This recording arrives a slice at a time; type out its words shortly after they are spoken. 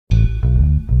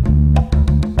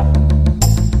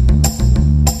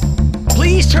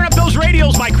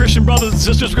radios, my Christian brothers and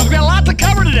sisters, because we've got a lot to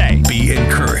cover today. Be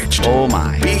encouraged. Oh,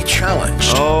 my. Be challenged.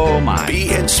 Oh, my.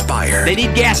 Be inspired. They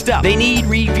need gassed up. They need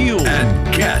refueled.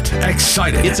 And get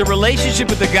excited. It's a relationship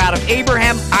with the God of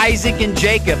Abraham, Isaac, and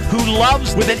Jacob, who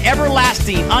loves with an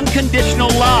everlasting, unconditional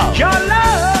love. Your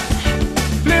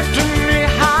love lifting me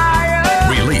higher.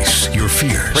 Release your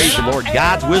fears. Praise the Lord.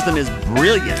 God's wisdom is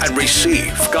brilliant. And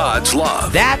receive God's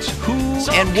love. That's who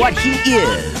and what He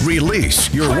is.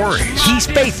 Release your worries. He's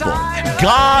faithful.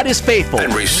 God is faithful.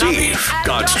 And receive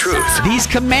God's truth. These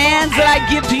commands that I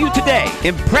give to you today,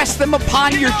 impress them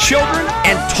upon your children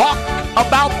and talk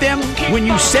about them when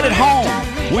you sit at home,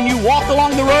 when you walk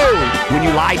along the road, when you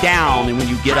lie down, and when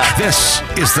you get up. This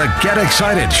is the Get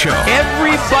Excited Show.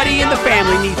 Everybody in the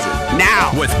family needs it.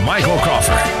 Now. With Michael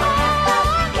Crawford.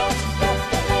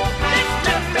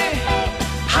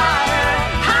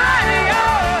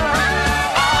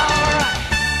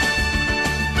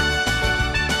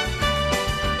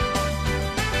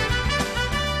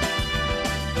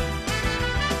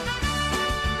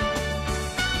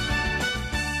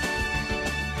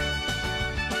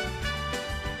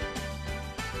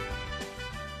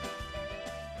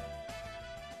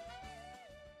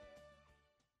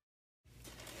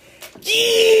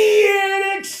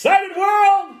 Get excited,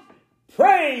 world!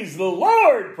 Praise the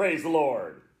Lord! Praise the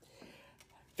Lord!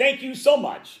 Thank you so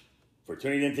much for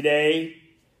tuning in today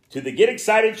to the Get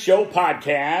Excited Show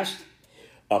podcast,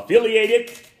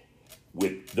 affiliated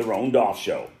with the Roan Dolph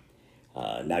Show.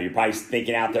 Now you're probably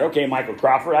thinking out there, okay, Michael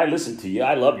Crawford, I listen to you.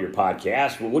 I love your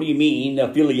podcast. Well, what do you mean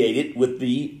affiliated with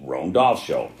the Roan Dolph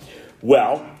Show?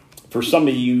 Well, for some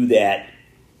of you that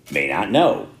may not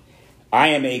know, I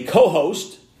am a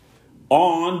co-host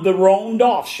on the Roan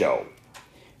Dolph Show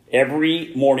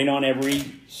every morning on every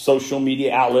social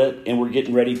media outlet, and we're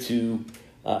getting ready to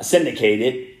syndicate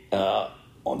it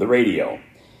on the radio.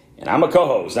 And I'm a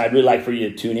co-host. I'd really like for you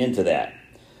to tune into that.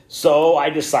 So I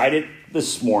decided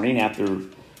this morning, after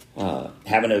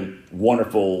having a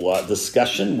wonderful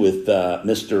discussion with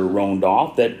Mr. Roan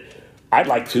Dolph, that I'd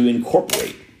like to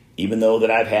incorporate, even though that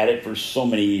I've had it for so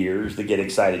many years, the Get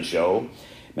Excited Show.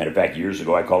 Matter of fact, years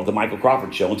ago, I called it the Michael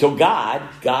Crawford Show until God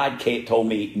told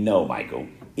me, no, Michael,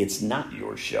 it's not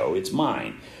your show, it's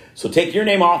mine. So take your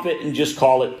name off it and just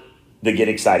call it the Get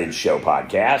Excited Show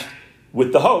podcast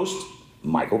with the host,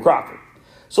 Michael Crawford.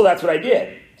 So that's what I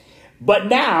did. But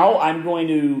now I'm going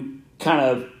to kind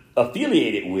of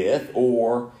affiliate it with,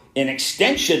 or an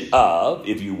extension of,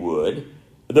 if you would,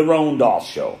 the Roan Dolph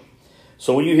Show.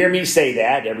 So when you hear me say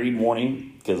that every morning,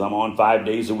 because I'm on 5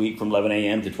 days a week from 11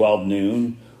 a.m. to 12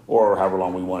 noon, or however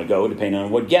long we want to go, depending on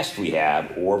what guests we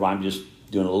have, or if I'm just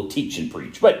doing a little teach and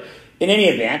preach. But in any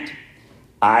event,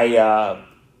 I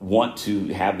want to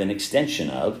have an extension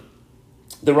of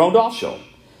the Roan Dolph Show.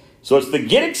 So it's the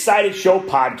Get Excited Show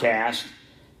podcast,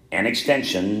 an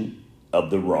extension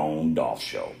of the Roan Dolph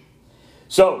Show.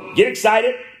 So get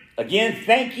excited. Again,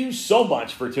 thank you so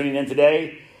much for tuning in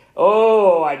today.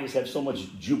 Oh, I just have so much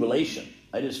jubilation.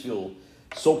 I just feel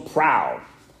so proud.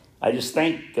 I just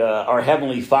thank our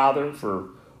Heavenly Father for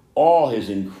all His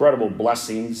incredible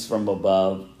blessings from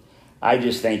above. I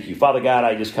just thank you. Father God,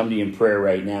 I just come to you in prayer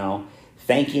right now,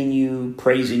 thanking you,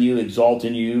 praising you,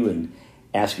 exalting you, and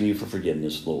asking you for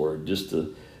forgiveness, Lord, just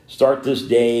to start this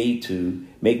day to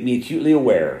make me acutely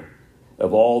aware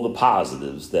of all the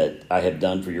positives that I have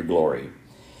done for your glory.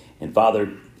 And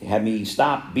Father, have me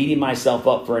stop beating myself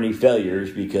up for any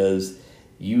failures, because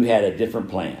you had a different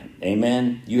plan.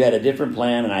 Amen? You had a different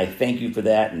plan, and I thank you for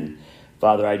that. And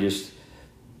Father, I just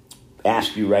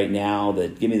ask you right now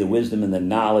that give me the wisdom and the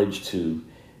knowledge to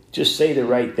just say the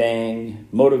right thing,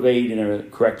 motivate in a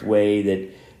correct way, that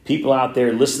people out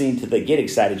there listening to the Get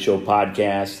Excited Show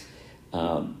podcast,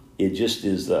 it just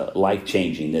is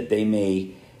life-changing, that they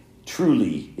may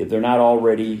truly, if they're not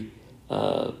already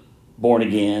born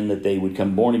again, that they would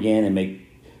come born again and make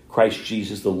Christ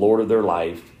Jesus the Lord of their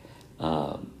life.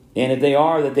 And if they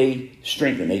are, that they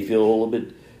strengthen. They feel a little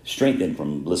bit strengthened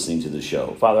from listening to the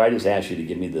show. Father, I just ask you to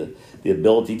give me the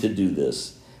ability to do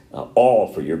this, all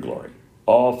for your glory.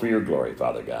 All for your glory,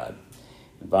 Father God.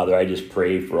 And Father, I just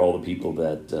pray for all the people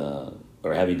that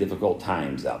are having difficult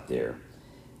times out there,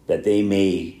 that they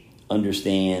may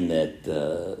understand that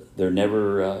they're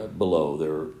never below.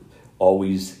 They're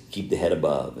always keep the head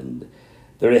above. And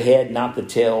they're the head, not the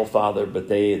tail, Father, but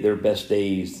their best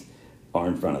days are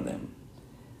in front of them.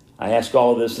 I ask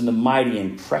all of this in the mighty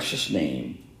and precious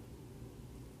name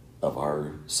of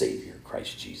our Savior,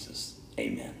 Christ Jesus.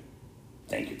 Amen.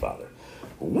 Thank you, Father.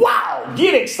 Wow,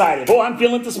 get excited. Boy, I'm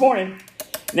feeling it this morning.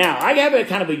 Now, I have a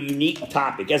kind of a unique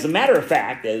topic. As a matter of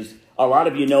fact, as a lot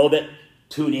of you know, that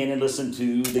tune in and listen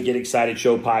to the Get Excited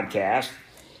Show podcast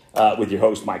with your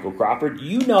host, Michael Crawford.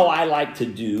 You know I like to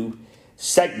do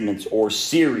segments or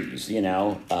series,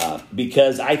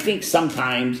 because I think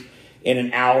sometimes in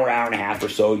an hour, hour and a half or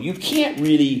so, you can't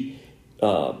really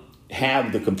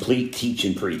have the complete teach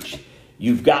and preach.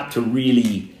 You've got to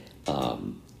really,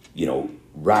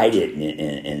 write it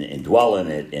and dwell in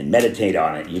it and meditate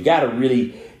on it. You got to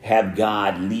really have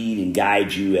God lead and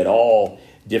guide you at all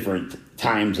different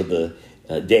times of the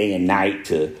day and night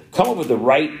to come up with the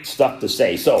right stuff to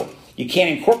say. So you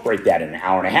can't incorporate that in an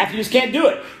hour and a half. You just can't do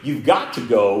it. You've got to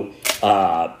go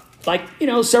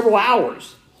several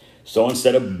hours. So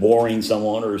instead of boring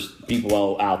someone or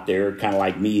people out there kind of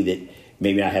like me that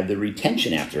maybe not have the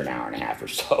retention after an hour and a half or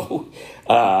so,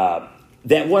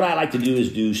 that what I like to do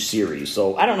is do series.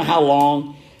 So I don't know how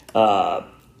long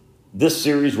this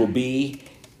series will be,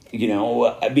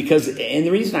 because, and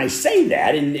the reason I say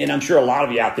that, and I'm sure a lot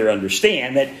of you out there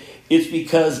understand that it's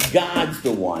because God's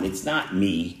the one. It's not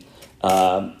me.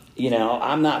 I'm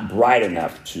not bright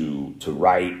enough to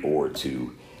write or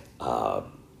to,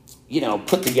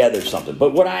 put together something.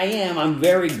 But what I am, I'm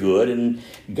very good, and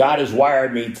God has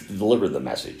wired me to deliver the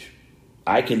message.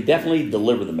 I can definitely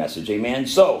deliver the message. Amen.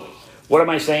 So, what am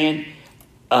I saying?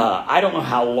 I don't know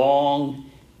how long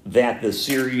that the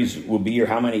series will be or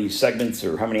how many segments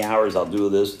or how many hours I'll do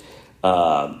this,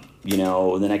 in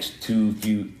the next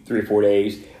 3 or 4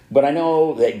 days. But I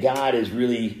know that God is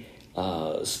really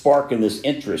sparking this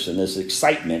interest and this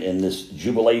excitement and this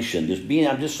jubilation.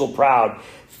 I'm just so proud,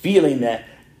 feeling that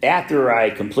after I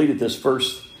completed this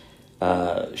first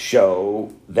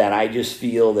show, that I just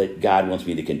feel that God wants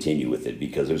me to continue with it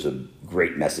because there's a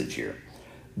great message here.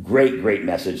 Great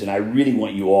message. And I really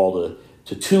want you all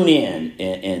to tune in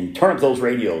and turn up those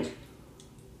radios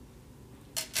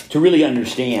to really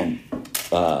understand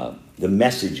the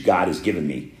message God has given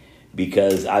me.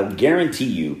 Because I guarantee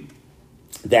you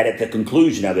that at the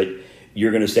conclusion of it,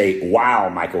 you're going to say, wow,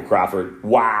 Michael Crawford,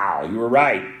 wow, you were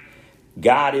right.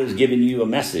 God is giving you a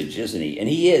message, isn't he? And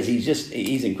he is.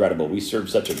 He's incredible. We serve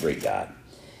such a great God.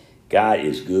 God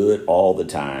is good all the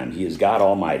time. He is God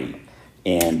Almighty.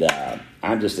 And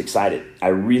I'm just excited. I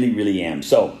really, really am.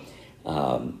 So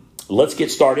let's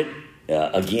get started.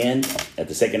 Again, at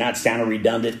the sake of not sounding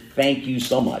redundant, thank you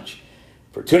so much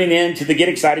for tuning in to the Get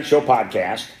Excited Show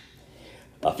podcast,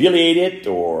 affiliated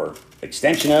or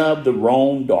extension of the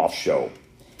Ron Doff Show.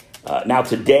 Now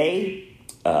today,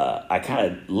 I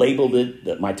kind of labeled it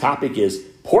that my topic is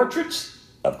Portraits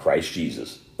of Christ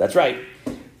Jesus. That's right.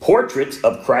 Portraits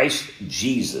of Christ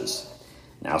Jesus.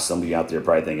 Now, some of you out there are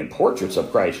probably thinking, Portraits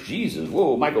of Christ Jesus.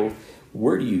 Whoa, Michael,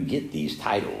 where do you get these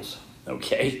titles?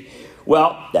 Okay.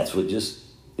 Well, that's what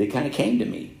it kind of came to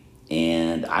me.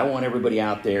 And I want everybody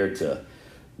out there to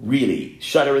really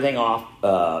shut everything off,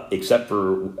 except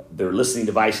for their listening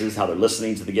devices, how they're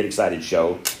listening to the Get Excited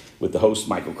Show with the host,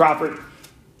 Michael Crawford.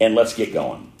 And let's get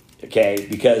going, okay?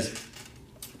 Because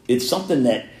it's something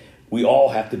that we all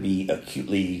have to be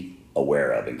acutely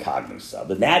aware of and cognizant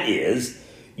of. And that is,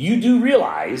 you do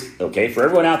realize, okay, for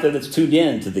everyone out there that's tuned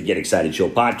in to the Get Excited Show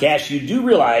podcast, you do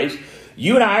realize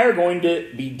you and I are going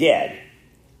to be dead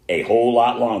a whole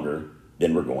lot longer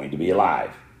than we're going to be alive.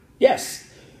 Yes,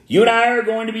 you and I are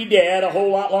going to be dead a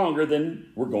whole lot longer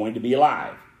than we're going to be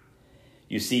alive.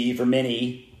 You see, for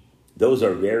many, those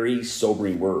are very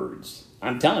sobering words.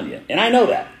 I'm telling you, and I know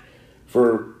that.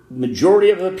 For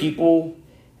majority of the people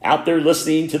out there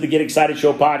listening to the Get Excited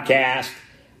Show podcast,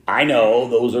 I know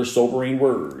those are sobering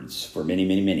words for many,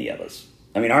 many, many of us.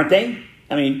 I mean, aren't they?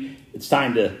 I mean, it's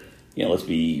time to, let's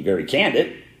be very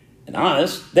candid and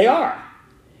honest. They are.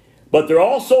 But they're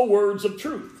also words of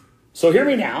truth. So hear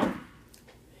me now.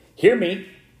 Hear me.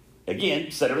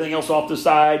 Again, set everything else off to the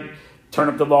side, turn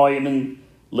up the volume, and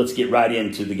let's get right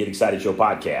into the Get Excited Show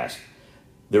podcast.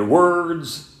 They're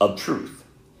words of truth.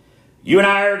 You and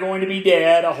I are going to be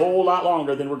dead a whole lot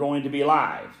longer than we're going to be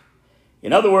alive.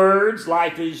 In other words,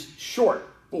 life is short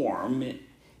form. It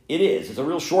is. It's a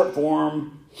real short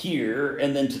form here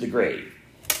and then to the grave.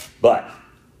 But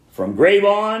from grave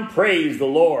on, praise the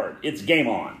Lord. It's game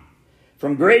on.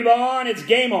 From grave on, it's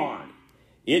game on.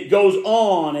 It goes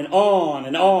on and on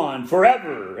and on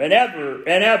forever and ever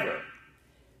and ever.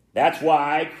 That's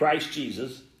why Christ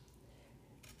Jesus,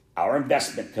 our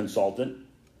investment consultant,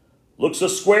 looks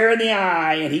us square in the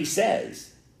eye and he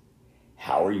says,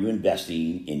 how are you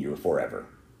investing in your forever?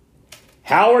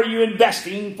 How are you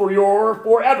investing for your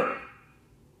forever?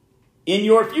 In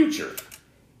your future?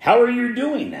 How are you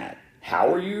doing that?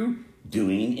 How are you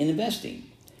doing in investing?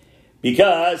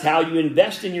 Because how you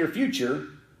invest in your future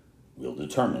will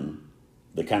determine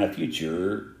the kind of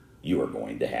future you are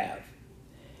going to have.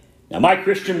 Now, my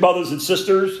Christian brothers and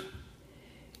sisters,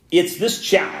 it's this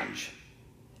challenge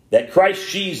that Christ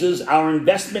Jesus, our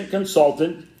investment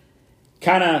consultant,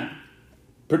 kind of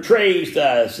portrays to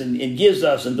us and gives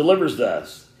us and delivers to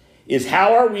us, is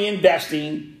how are we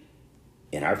investing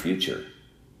in our future?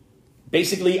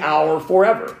 Basically, our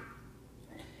forever.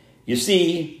 You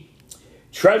see,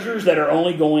 treasures that are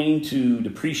only going to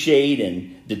depreciate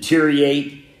and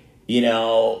deteriorate, you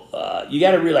got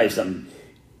to realize something.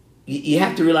 You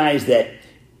have to realize that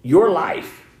your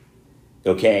life,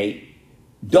 okay,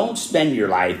 don't spend your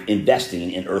life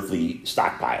investing in earthly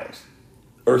stockpiles,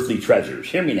 earthly treasures.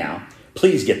 Hear me now.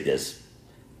 Please get this.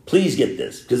 Please get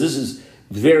this, because this is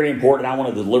very important. I want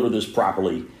to deliver this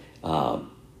properly.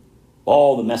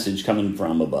 All the message coming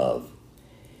from above.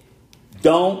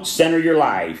 Don't center your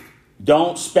life.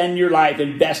 Don't spend your life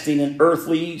investing in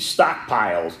earthly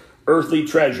stockpiles, earthly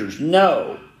treasures.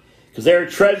 No, because there are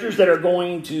treasures that are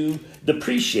going to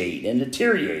depreciate and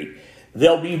deteriorate.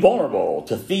 They'll be vulnerable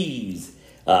to thieves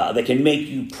that can make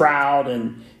you proud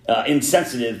and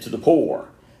insensitive to the poor,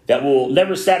 that will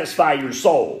never satisfy your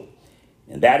soul.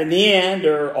 And that in the end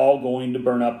are all going to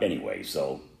burn up anyway,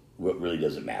 so what really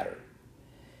doesn't matter.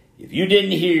 If you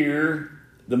didn't hear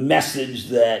the message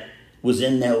that was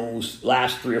in those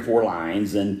last 3 or 4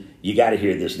 lines, then you got to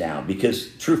hear this now,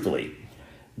 because truthfully,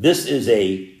 this is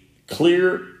a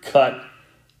clear-cut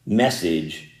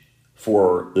message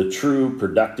for the true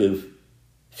productive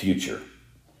future.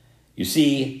 You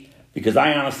see, because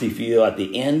I honestly feel at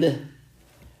the end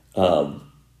of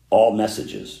all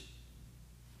messages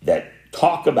that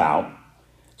talk about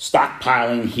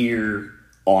stockpiling here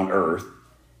on earth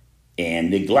and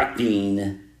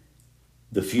neglecting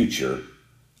the future,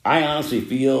 I honestly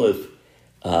feel if,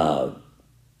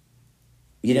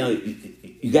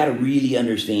 you got to really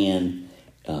understand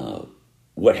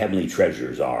what heavenly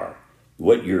treasures are,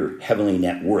 what your heavenly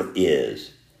net worth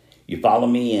is. You follow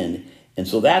me? And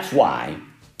so that's why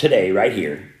today, right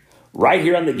here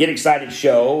on the Get Excited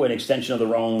Show, an extension of the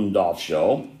Ron Dolph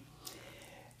Show,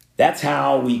 that's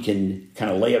how we can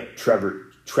kind of lay up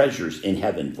treasures in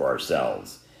heaven for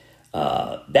ourselves.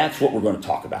 That's what we're going to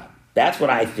talk about. That's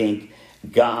what I think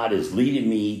God is leading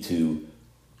me to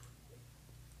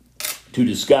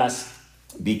discuss,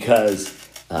 because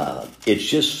it's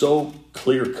just so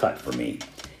clear cut for me.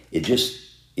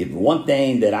 If one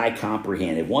thing that I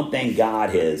comprehend, if one thing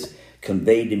God has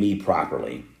conveyed to me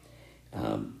properly,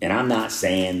 and I'm not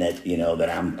saying that that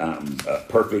I'm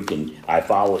perfect and I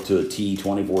follow it to a T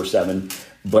 24/7,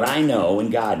 but I know,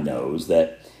 and God knows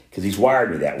that, because He's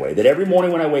wired me that way, that every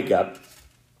morning when I wake up,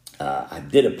 I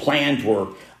did a plan where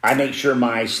I make sure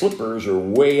my slippers are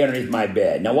way underneath my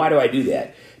bed. Now, why do I do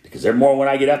that? Because every morning when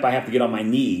I get up, I have to get on my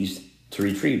knees to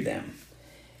retrieve them.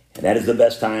 And that is the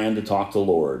best time to talk to the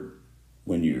Lord,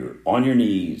 when you're on your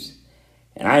knees.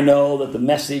 And I know that the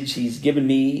message He's given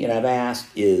me and I've asked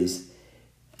is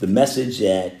the message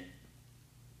that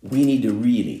we need to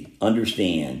really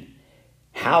understand.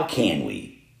 How can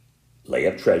we lay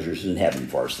up treasures in heaven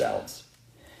for ourselves?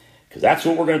 Because that's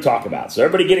what we're going to talk about. So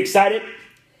everybody get excited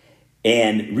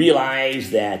and realize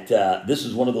that this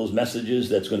is one of those messages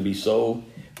that's going to be so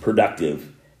productive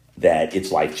that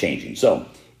it's life-changing. So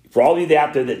for all of you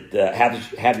out there that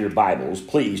have your Bibles,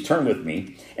 please turn with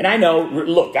me. And I know,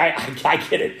 look, I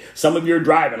get it. Some of you are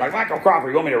driving, like, Michael Crawford,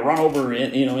 you want me to run over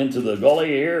into the gully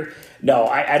here? No,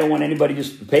 I don't want anybody,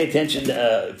 just pay attention,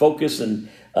 focus, and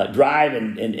drive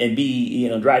and be,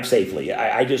 drive safely.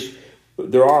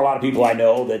 There are a lot of people I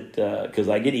know that, because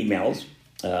I get emails.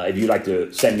 If you'd like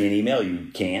to send me an email, you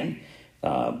can.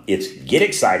 It's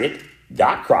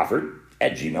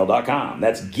getexcited.crawford@gmail.com.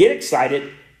 That's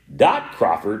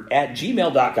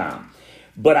getexcited.crawford@gmail.com.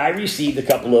 But I received a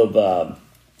couple of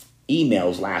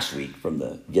emails last week from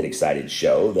the Get Excited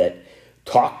show that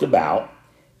talked about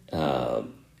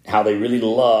how they really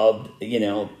loved,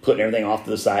 putting everything off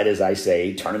to the side, as I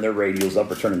say, turning their radios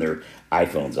up or turning their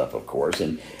iPhones up, of course,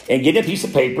 and getting a piece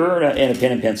of paper and a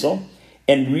pen and pencil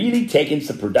and really taking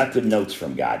some productive notes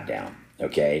from God down,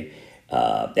 okay?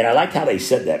 And I liked how they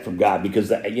said that, from God,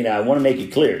 because, I want to make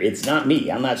it clear. It's not me.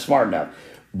 I'm not smart enough.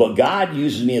 But God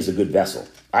uses me as a good vessel.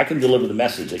 I can deliver the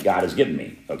message that God has given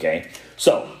me, okay?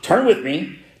 So turn with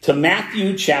me to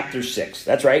Matthew chapter 6.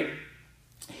 That's right.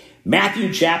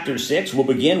 Matthew chapter 6, we'll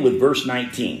begin with verse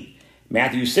 19.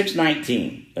 Matthew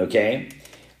 6:19, okay?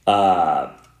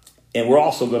 And we're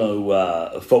also going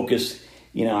to focus,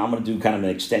 I'm going to do kind of an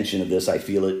extension of this. I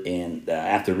feel it. And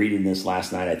after reading this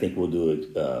last night, I think we'll do it.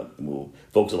 We'll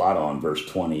focus a lot on verse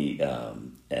 20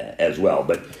 as well.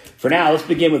 But for now, let's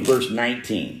begin with verse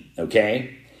 19,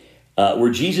 okay?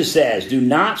 Where Jesus says, "Do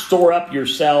not store up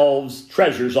yourselves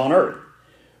treasures on earth,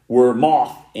 where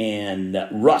moth and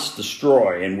rust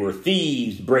destroy and where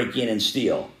thieves break in and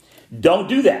steal. Don't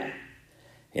do that.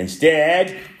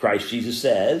 Instead, Christ Jesus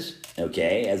says,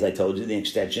 okay, as I told you, the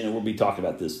extension, and we'll be talking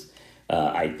about this,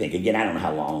 I think. Again, I don't know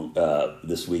how long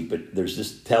this week, but there's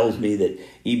this tells me that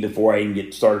even before I even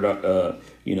get started,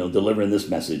 delivering this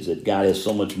message, that God has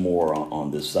so much more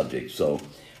on this subject. So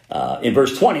in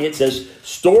verse 20, it says,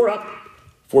 store up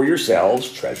for yourselves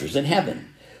treasures in heaven.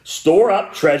 Store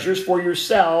up treasures for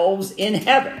yourselves in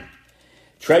heaven.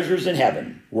 Treasures in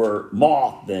heaven, where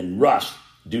moth and rust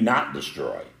do not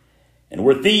destroy, and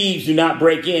where thieves do not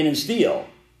break in and steal.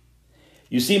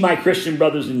 You see, my Christian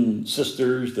brothers and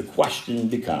sisters, the question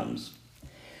becomes,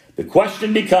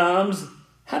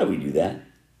 how do we do that?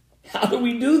 How do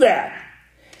we do that?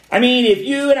 I mean, if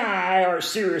you and I are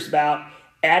serious about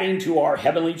adding to our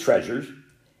heavenly treasures,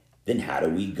 then how do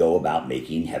we go about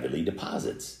making heavenly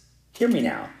deposits? Hear me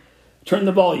now. Turn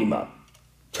the volume up.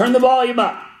 Turn the volume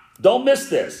up. Don't miss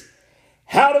this.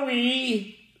 How do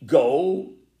we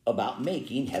go about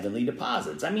making heavenly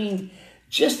deposits? I mean,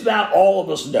 just about all of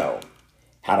us know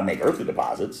how to make earthly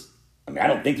deposits. I mean, I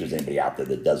don't think there's anybody out there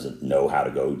that doesn't know how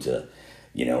to go to,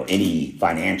 any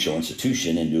financial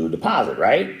institution and do a deposit,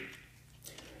 right?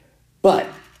 But,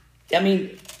 I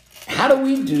mean, how do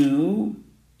we do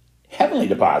heavenly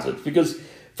deposits? Because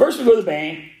first we go to the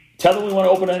bank, tell them we want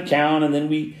to open an account, and then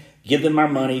we give them our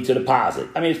money to deposit.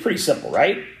 I mean, it's pretty simple,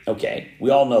 right? Okay,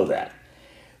 we all know that.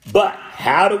 But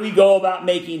how do we go about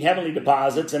making heavenly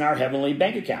deposits in our heavenly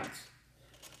bank accounts?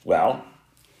 Well,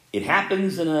 it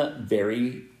happens in a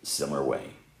very similar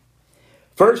way.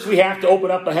 First, we have to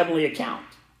open up a heavenly account.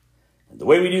 And the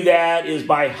way we do that is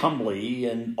by humbly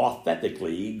and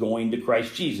authentically going to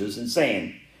Christ Jesus and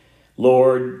saying,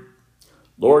 Lord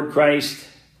Christ,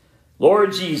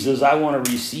 Lord Jesus, I want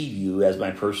to receive you as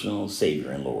my personal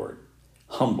Savior and Lord,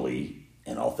 humbly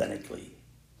and authentically.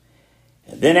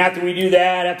 And then after we do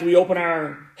that, after we open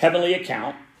our heavenly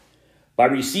account, by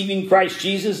receiving Christ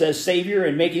Jesus as Savior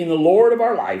and making him the Lord of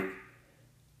our life,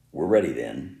 we're ready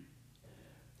then.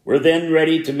 We're then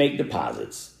ready to make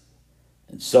deposits.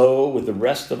 And so, with the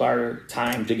rest of our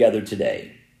time together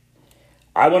today,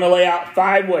 I want to lay out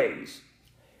 5 ways.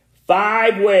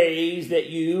 5 ways that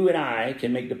you and I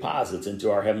can make deposits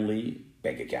into our heavenly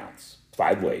bank accounts.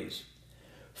 5 ways.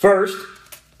 First,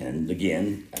 and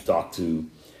again, I talked to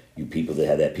you people that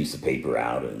have that piece of paper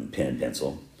out and pen and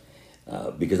pencil,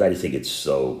 because I just think it's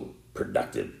so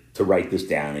productive to write this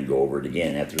down and go over it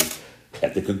again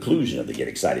at the conclusion of the Get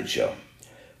Excited show.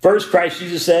 First, Christ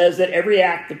Jesus says that every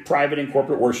act of private and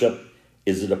corporate worship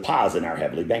is a deposit in our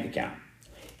heavenly bank account.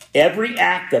 Every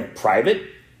act of private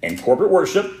and corporate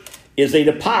worship is a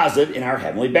deposit in our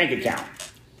heavenly bank account.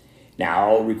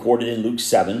 Now, recorded in Luke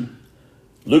 7,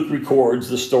 Luke records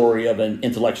the story of an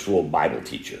intellectual Bible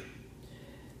teacher,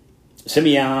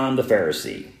 Simeon the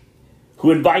Pharisee, who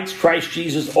invites Christ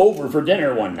Jesus over for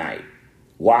dinner one night.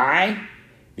 Why?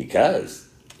 Because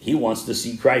he wants to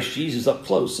see Christ Jesus up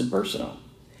close and personal,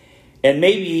 and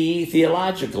maybe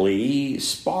theologically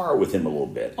spar with him a little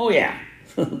bit. Oh yeah,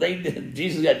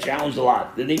 Jesus got challenged a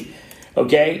lot, didn't he?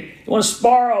 Okay, they want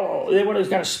to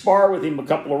kind of spar with him a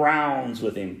couple of rounds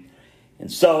with him.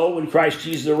 And so when Christ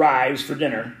Jesus arrives for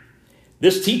dinner,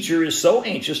 this teacher is so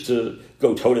anxious to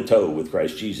go toe-to-toe with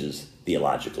Christ Jesus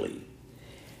theologically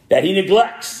that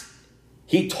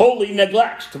he totally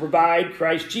neglects to provide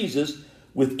Christ Jesus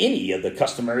with any of the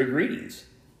customary greetings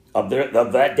of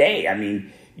that day. I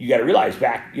mean, you got to realize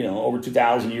back, over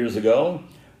 2,000 years ago,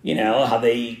 how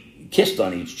they kissed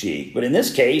on each cheek. But in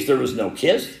this case, there was no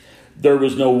kiss. There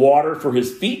was no water for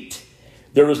his feet.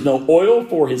 There was no oil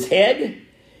for his head.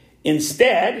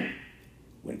 Instead,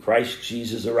 when Christ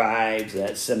Jesus arrives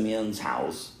at Simeon's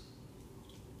house,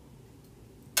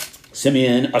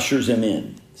 Simeon ushers him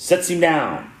in, sets him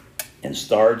down, and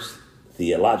starts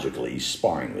theologically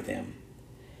sparring with him.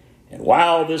 And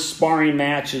while this sparring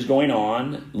match is going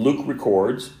on, Luke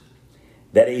records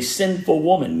that a sinful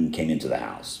woman came into the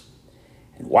house.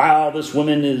 And while this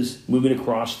woman is moving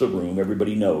across the room,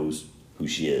 everybody knows who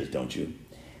she is, don't you?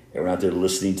 Everyone out there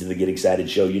listening to the Get Excited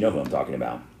show, you know who I'm talking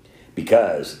about.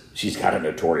 Because she's got a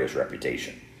notorious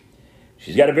reputation.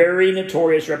 She's got a very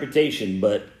notorious reputation,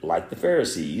 but like the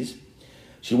Pharisees,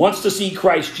 she wants to see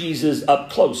Christ Jesus up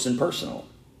close and personal.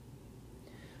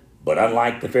 But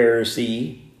unlike the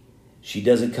Pharisee, she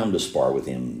doesn't come to spar with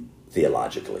him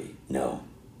theologically. No,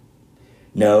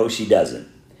 she doesn't.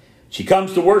 She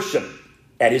comes to worship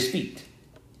at his feet.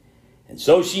 And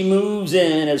so she moves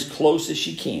in as close as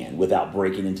she can without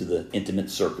breaking into the intimate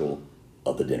circle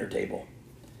of the dinner table.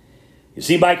 You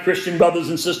see, my Christian brothers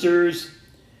and sisters,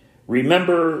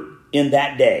 remember in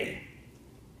that day,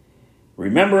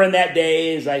 Remember in that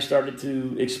day, as I started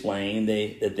to explain,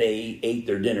 that they ate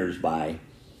their dinners by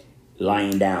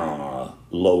lying down on a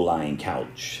low-lying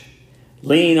couch,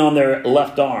 leaning on their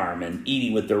left arm and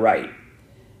eating with their right,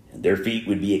 and their feet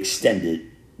would be extended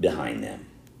behind them.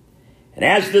 And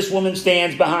as this woman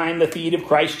stands behind the feet of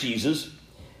Christ Jesus,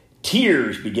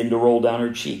 tears begin to roll down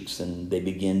her cheeks, and they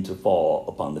begin to fall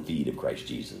upon the feet of Christ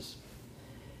Jesus.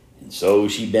 And so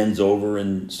she bends over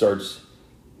and starts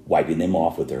wiping them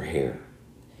off with her hair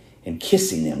and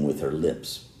kissing them with her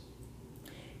lips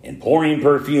and pouring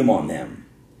perfume on them.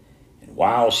 And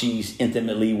while she's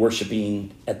intimately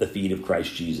worshiping at the feet of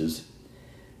Christ Jesus,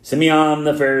 Simeon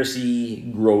the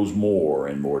Pharisee grows more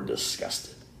and more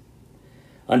disgusted.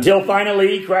 Until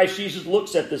finally, Christ Jesus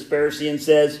looks at this Pharisee and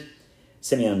says,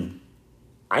 Simeon,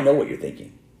 I know what you're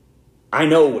thinking. I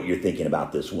know what you're thinking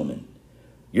about this woman.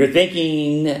 You're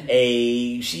thinking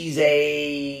she's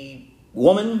a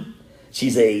woman.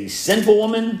 She's a sinful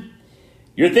woman.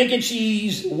 You're thinking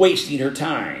she's wasting her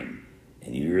time.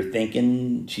 And you're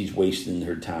thinking she's wasting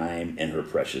her time and her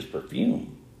precious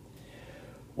perfume.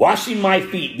 Washing my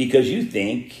feet because you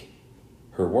think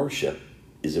her worship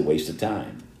is a waste of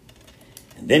time.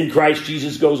 And then Christ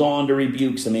Jesus goes on to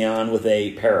rebuke Simeon with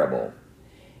a parable.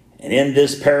 And in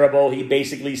this parable, he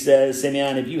basically says,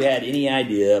 Simeon, if you had any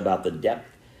idea about the depth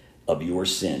of your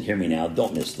sin, hear me now,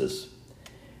 don't miss this.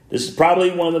 This is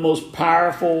probably one of the most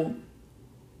powerful,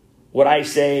 what I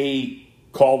say,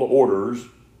 call to orders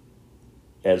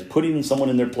as putting someone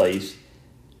in their place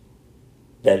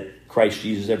that Christ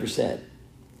Jesus ever said.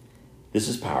 This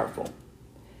is powerful.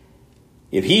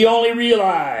 If Simeon only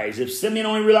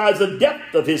realized the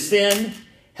depth of his sin,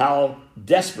 how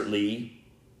desperately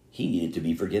he needed to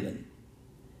be forgiven.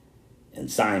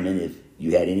 And Simon, if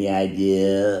you had any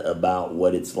idea about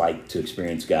what it's like to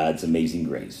experience God's amazing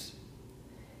grace,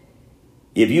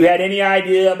 if you had any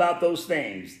idea about those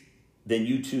things, then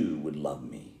you too would love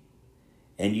me.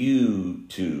 And you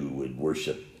too would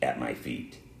worship at my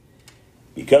feet.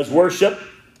 Because worship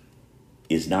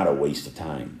is not a waste of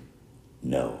time.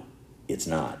 No, it's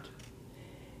not.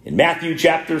 In Matthew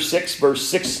chapter 6, verse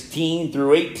 16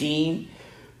 through 18,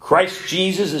 Christ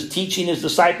Jesus is teaching his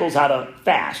disciples how to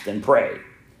fast and pray.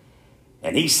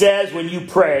 And he says, when you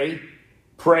pray,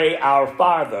 pray, Our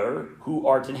Father who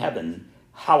art in heaven,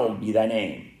 hallowed be thy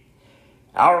name.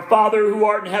 Our Father who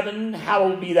art in heaven,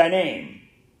 hallowed be thy name.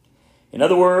 In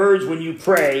other words, when you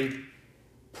pray,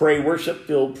 pray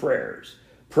worship-filled prayers.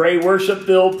 Pray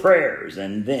worship-filled prayers.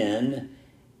 And then,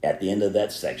 at the end of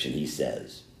that section, he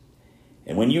says,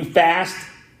 and when you fast,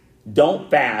 don't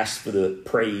fast for the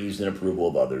praise and approval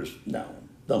of others. No,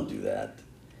 don't do that.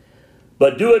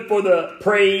 But do it for the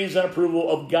praise and approval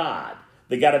of God,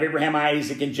 the God of Abraham,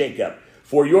 Isaac, and Jacob.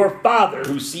 For your Father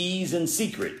who sees in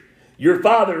secret, your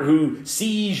Father who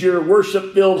sees your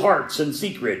worship-filled hearts in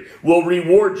secret will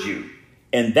reward you.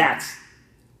 And that's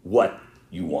what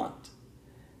you want.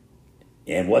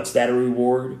 And what's that a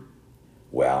reward?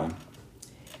 Well,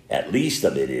 at least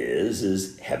of it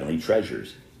is heavenly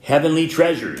treasures. Heavenly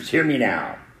treasures. Hear me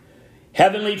now.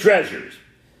 Heavenly treasures.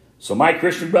 So my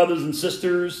Christian brothers and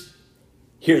sisters,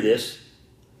 hear this.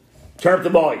 Turn up the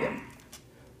volume.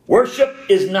 Worship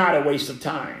is not a waste of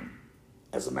time.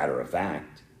 As a matter of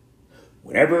fact,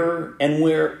 whenever and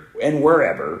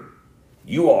wherever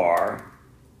you are,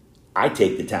 I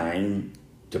take the time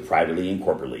to privately and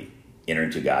corporately enter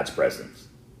into God's presence.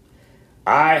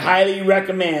 I highly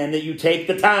recommend that you take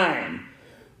the time,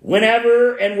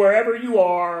 whenever and wherever you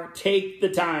are, take the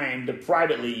time to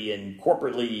privately and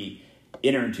corporately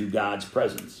enter into God's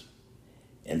presence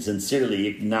and sincerely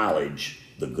acknowledge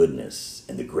the goodness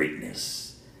and the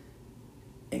greatness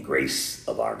and grace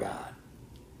of our God.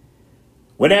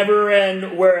 Whenever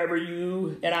and wherever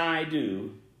you and I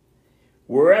do,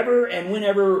 wherever and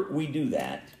whenever we do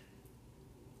that,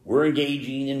 we're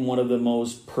engaging in one of the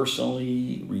most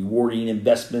personally rewarding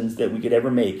investments that we could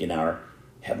ever make in our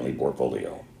heavenly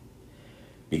portfolio.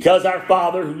 Because our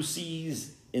Father who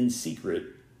sees in secret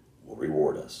will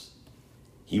reward us.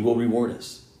 He will reward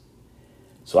us.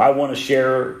 So I want to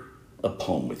share a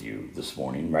poem with you this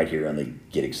morning, right here on the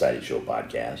Get Excited Show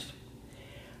podcast.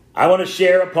 I want to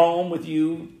share a poem with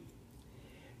you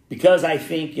because I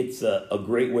think it's a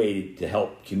great way to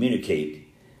help communicate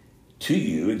to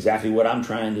you exactly what I'm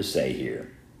trying to say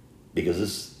here. Because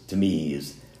this, to me,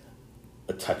 is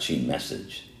a touching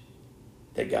message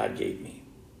that God gave me.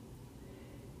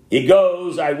 It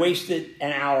goes, I wasted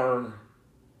an hour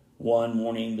one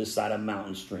morning beside a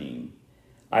mountain stream.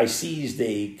 I seized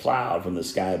a cloud from the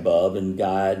sky above, and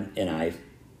God and I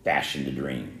fashioned a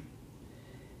dream.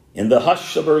 In the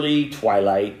hush of early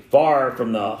twilight, far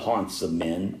from the haunts of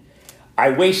men,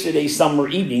 I wasted a summer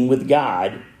evening with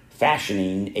God,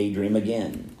 fashioning a dream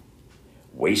again.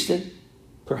 Wasted?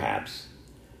 Perhaps.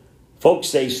 Folks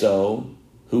say so,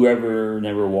 whoever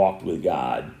never walked with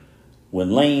God,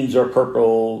 when lanes are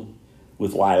purple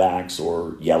with lilacs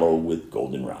or yellow with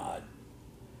goldenrod.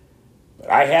 But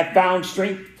I have found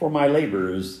strength for my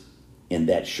labors in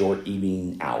that short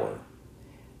evening hour.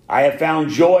 I have found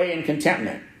joy and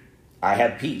contentment. I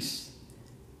have peace,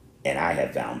 and I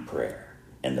have found prayer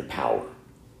and the power.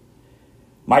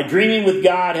 My dreaming with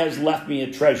God has left me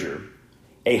a treasure,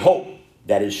 a hope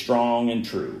that is strong and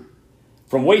true.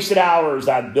 From wasted hours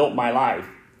I've built my life,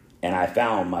 and I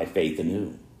found my faith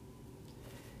anew.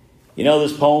 You know,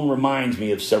 this poem reminds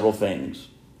me of several things.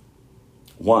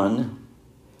 One,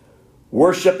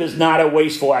 worship is not a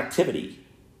wasteful activity.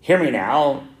 Hear me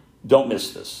now, don't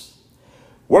miss this.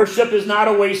 Worship is not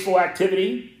a wasteful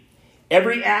activity.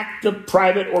 Every act of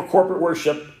private or corporate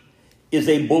worship is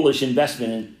a bullish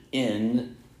investment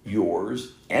in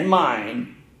yours and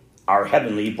mine, our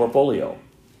heavenly portfolio.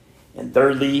 And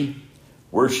thirdly,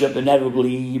 worship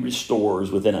inevitably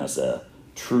restores within us a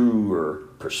truer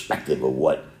perspective of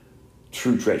what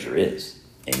true treasure is.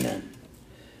 Amen.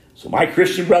 So my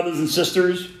Christian brothers and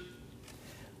sisters,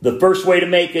 the first way to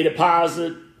make a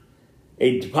deposit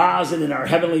in our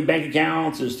heavenly bank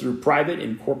accounts is through private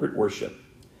and corporate worship.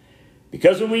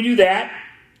 Because when we do that,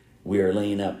 we are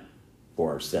laying up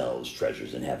for ourselves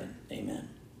treasures in heaven. Amen.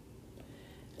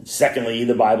 And secondly,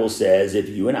 the Bible says if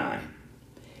you and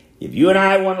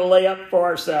I want to lay up for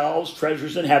ourselves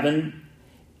treasures in heaven,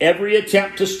 every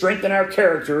attempt to strengthen our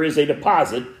character is a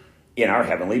deposit in our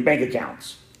heavenly bank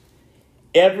accounts.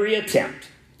 Every attempt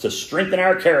to strengthen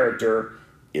our character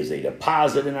is a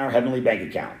deposit in our heavenly bank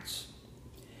accounts.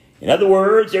 In other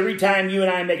words, every time you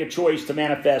and I make a choice to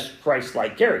manifest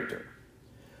Christ-like character,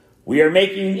 we are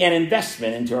making an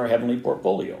investment into our heavenly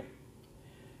portfolio.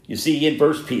 You see, in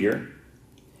 1 Peter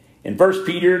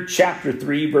chapter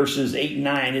 3, verses 8 and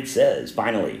 9, it says,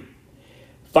 Finally,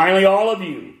 all of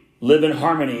you live in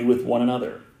harmony with one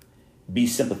another. Be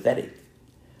sympathetic.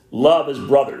 Love as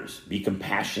brothers. Be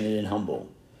compassionate and humble.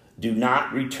 Do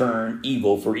not return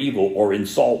evil for evil or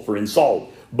insult for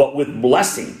insult, but with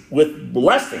blessing,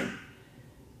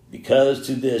 because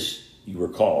to this you were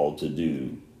called to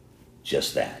do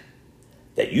just that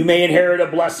you may inherit a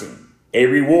blessing, a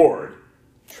reward,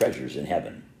 treasures in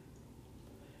heaven.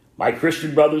 My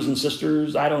Christian brothers and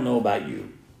sisters, I don't know about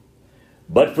you,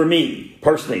 but for me,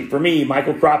 personally,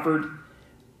 Michael Crawford,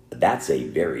 that's a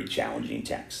very challenging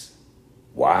text.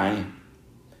 Why?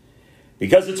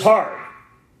 Because it's hard.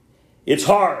 It's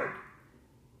hard.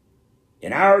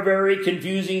 In our very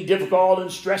confusing, difficult,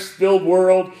 and stress-filled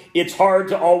world, it's hard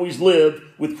to always live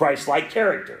with Christ-like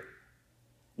character.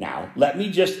 Now, let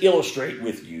me just illustrate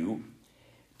with you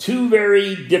two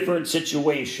very different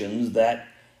situations that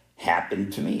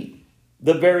happened to me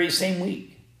the very same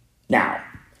week. Now,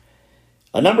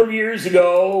 a number of years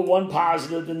ago, one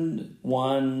positive and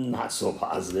one not so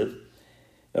positive.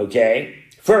 Okay?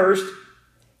 First,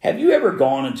 have you ever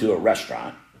gone into a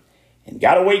restaurant and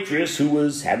got a waitress who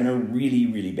was having a really,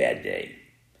 really bad day?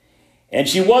 And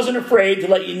she wasn't afraid to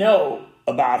let you know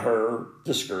about her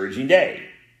discouraging day.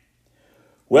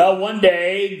 Well, one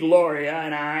day, Gloria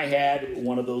and I had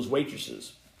one of those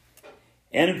waitresses.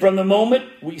 And from the moment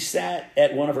we sat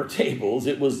at one of her tables,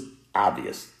 it was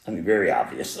obvious, very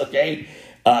obvious, okay,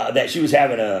 that she was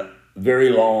having a very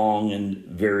long and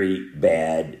very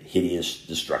bad, hideous,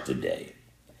 destructive day.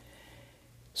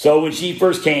 So when she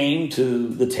first came to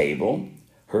the table,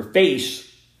 her face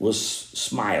was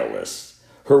smileless.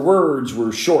 Her words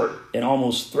were short and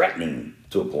almost threatening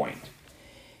to a point.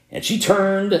 And she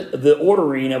turned the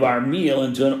ordering of our meal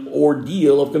into an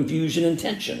ordeal of confusion and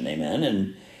tension. Amen.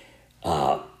 And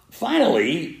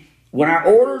finally, when our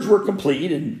orders were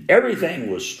complete and everything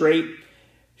was straight,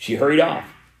 she hurried off.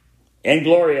 And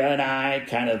Gloria and I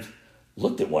kind of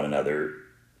looked at one another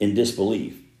in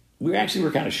disbelief. We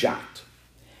were kind of shocked.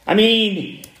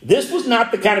 This was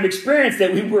not the kind of experience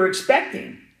that we were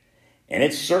expecting. And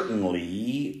it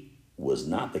certainly was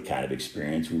not the kind of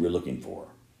experience we were looking for.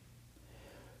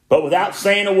 But without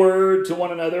saying a word to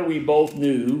one another, we both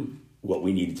knew what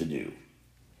we needed to do.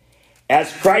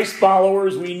 As Christ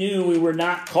followers, we knew we were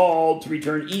not called to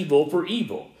return evil for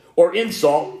evil or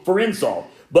insult for insult,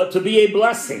 but to be a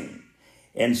blessing.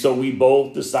 And so we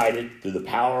both decided, through the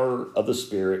power of the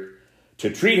Spirit, to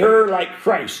treat her like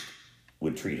Christ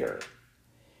would treat her.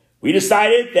 We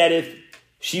decided that if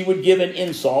she would give an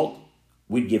insult,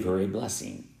 we'd give her a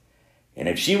blessing. And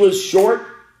if she was short,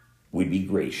 we'd be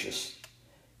gracious.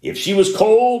 If she was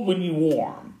cold, we'd be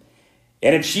warm.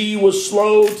 And if she was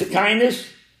slow to kindness,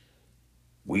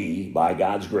 we, by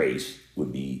God's grace,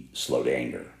 would be slow to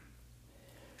anger.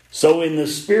 So in the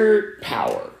Spirit's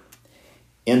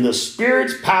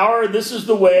power, this is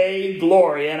the way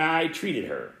Gloria and I treated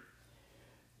her.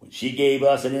 When she gave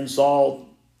us an insult,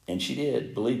 and she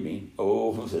did, believe me.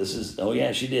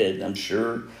 Yeah, she did. I'm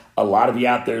sure a lot of you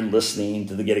out there listening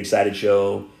to the Get Excited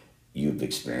show, you've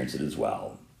experienced it as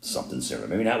well. Something similar.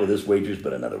 Maybe not with this waitress,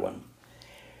 but another one.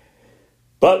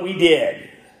 But we did.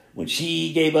 When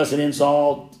she gave us an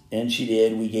insult, and she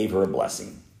did, we gave her a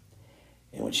blessing.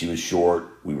 And when she was short,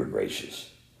 we were gracious.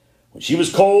 When she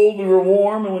was cold, we were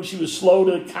warm. And when she was slow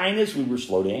to kindness, we were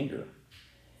slow to anger.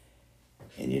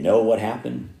 And you know what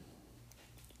happened?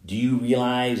 Do you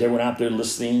realize, everyone out there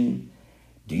listening,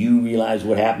 do you realize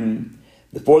what happened?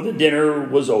 Before the dinner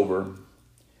was over,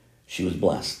 she was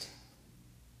blessed.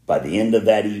 By the end of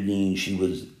that evening, she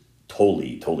was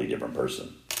totally different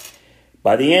person.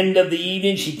 By the end of the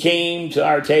evening, she came to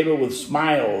our table with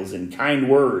smiles and kind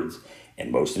words,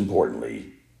 and most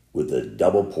importantly, with a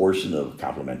double portion of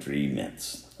complimentary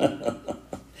mints.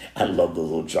 I love those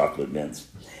little chocolate mints.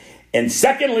 And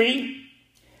secondly,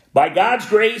 by God's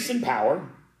grace and power,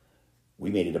 we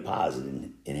made a deposit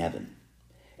in heaven.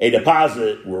 A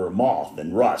deposit where moth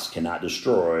and rust cannot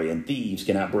destroy and thieves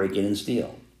cannot break in and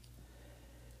steal.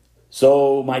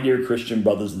 So, my dear Christian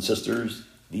brothers and sisters,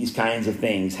 these kinds of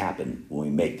things happen when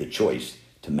we make the choice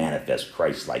to manifest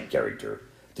Christ-like character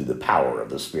through the power of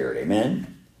the Spirit.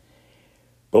 Amen?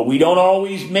 But we don't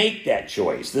always make that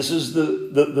choice. This is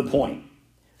the point.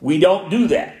 We don't do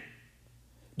that,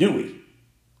 do we?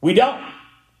 We don't.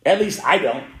 At least I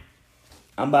don't.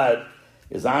 I'm about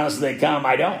as honest as they come.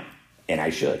 I don't. And I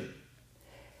should.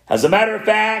 As a matter of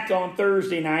fact, on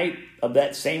Thursday night of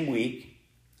that same week,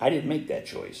 I didn't make that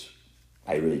choice.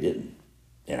 I really didn't.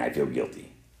 And I feel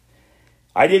guilty.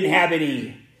 I didn't have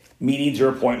any meetings or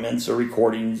appointments or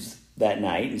recordings that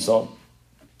night. And so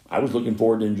I was looking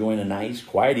forward to enjoying a nice,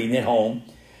 quiet evening at home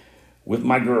with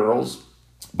my girls.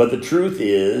 But the truth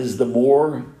is, the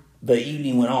more the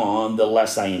evening went on, the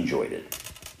less I enjoyed it.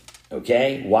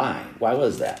 Okay? Why? Why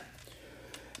was that?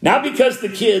 Not because the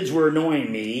kids were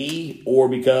annoying me or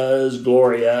because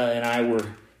Gloria and I were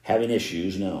having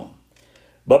issues, no.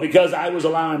 But because I was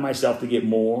allowing myself to get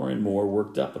more and more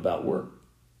worked up about work.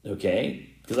 Okay?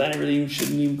 Because I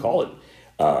shouldn't even call it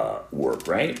work,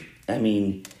 right? I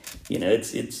mean,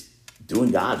 it's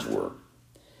doing God's work.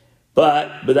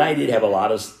 But I did have a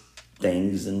lot of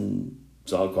things, and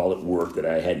so I'll call it work that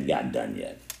I hadn't gotten done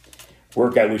yet.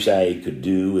 Work I wish I could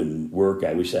do, and work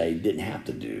I wish I didn't have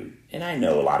to do. And I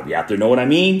know a lot of you out there know what I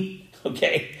mean.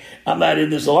 Okay? I'm not in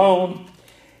this alone.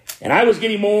 And I was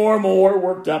getting more and more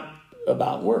worked up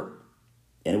about work.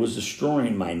 And it was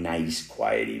destroying my nice,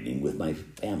 quiet evening with my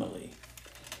family.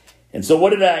 And so what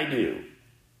did I do?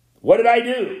 What did I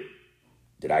do?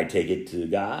 Did I take it to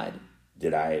God?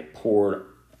 Did I pour it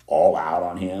all out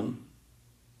on him?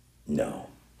 No.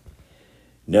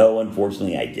 No,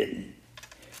 unfortunately, I didn't.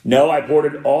 No, I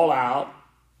poured it all out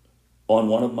on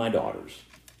one of my daughters.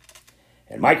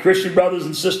 And my Christian brothers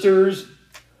and sisters,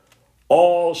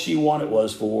 all she wanted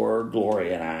was for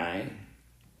Gloria and I.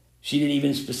 She didn't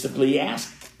even specifically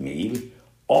ask me.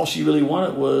 All she really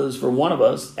wanted was for one of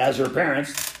us, as her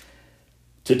parents,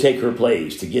 to take her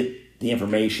place, to get the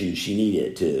information she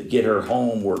needed, to get her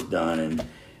homework done, and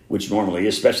which normally,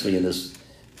 especially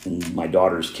in my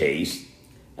daughter's case,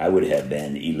 I would have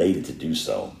been elated to do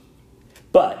so.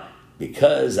 But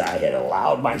because I had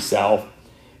allowed myself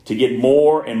to get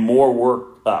more and more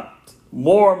worked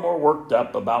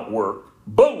up about work,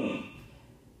 boom,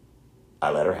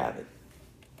 I let her have it.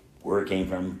 Where it came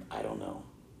from, I don't know.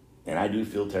 And I do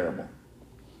feel terrible.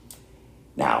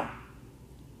 Now,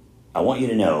 I want you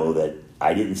to know that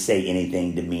I didn't say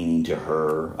anything demeaning to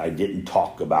her. I didn't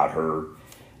talk about her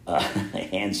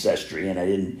ancestry, and I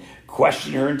didn't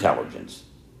question her intelligence,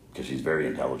 because she's very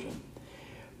intelligent.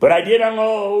 But I did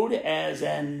unload as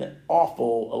a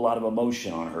lot of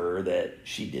emotion on her that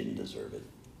she didn't deserve it.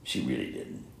 She really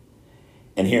didn't.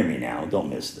 And hear me now. Don't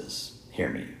miss this. Hear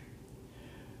me.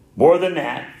 More than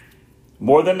that,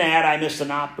 I missed an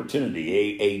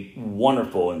opportunity, a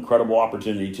wonderful, incredible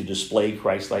opportunity to display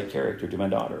Christ-like character to my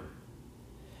daughter.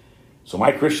 So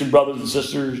my Christian brothers and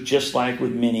sisters, just like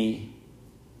with many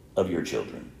of your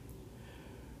children,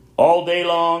 all day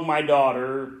long my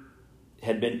daughter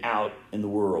had been out in the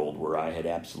world where I had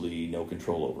absolutely no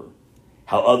control over.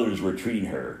 How others were treating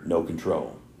her, no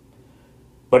control.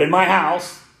 But in my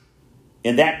house,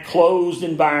 in that closed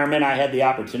environment, I had the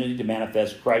opportunity to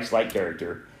manifest Christ-like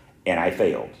character, and I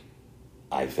failed.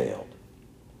 I failed.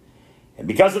 And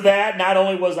because of that, not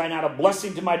only was I not a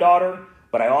blessing to my daughter,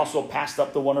 but I also passed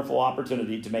up the wonderful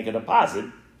opportunity to make a deposit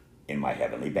in my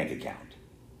heavenly bank account.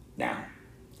 Now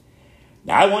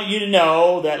I want you to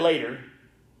know that later,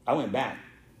 I went back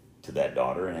to that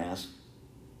daughter and asked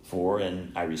for,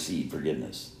 and I received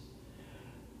forgiveness.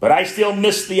 But I still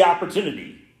missed the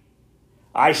opportunity.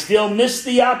 I still missed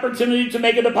the opportunity to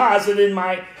make a deposit in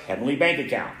my heavenly bank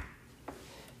account.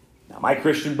 Now, my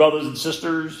Christian brothers and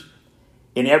sisters,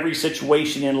 in every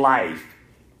situation in life,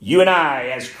 you and I,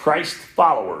 as Christ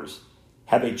followers,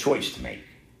 have a choice to make.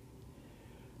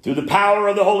 Through the power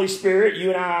of the Holy Spirit, you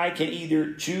and I can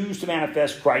either choose to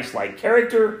manifest Christ-like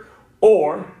character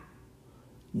or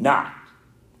not.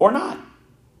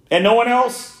 And no one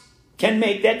else can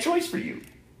make that choice for you.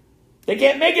 They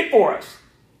can't make it for us.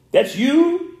 That's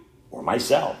you or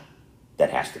myself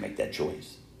that has to make that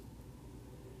choice.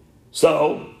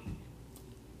 So,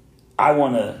 I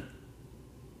want to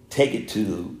take it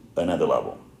to another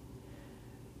level,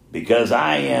 because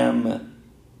I am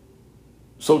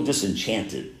so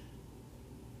disenchanted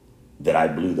that I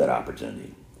blew that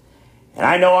opportunity. And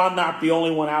I know I'm not the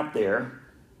only one out there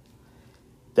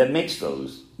that makes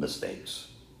those mistakes.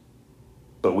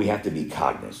 But we have to be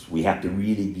cognizant. We have to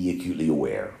really be acutely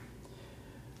aware.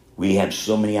 We have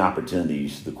so many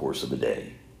opportunities through the course of a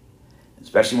day,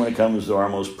 especially when it comes to our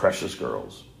most precious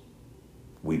girls.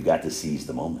 We've got to seize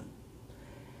the moment.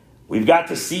 We've got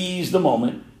to seize the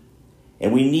moment,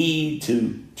 and we need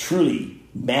to truly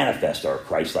manifest our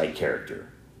Christ-like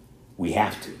character. We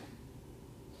have to.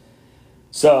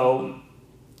 So,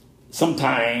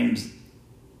 sometimes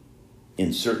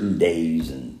in certain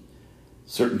days and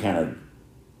certain kind of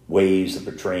ways of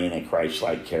portraying a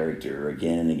Christ-like character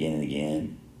again and again and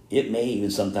again, it may even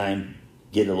sometimes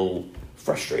get a little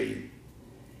frustrating.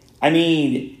 I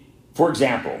mean, for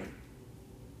example,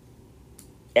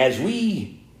 as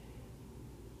we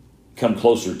come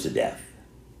closer to death,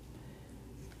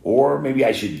 or maybe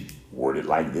I should word it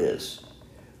like this: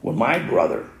 when my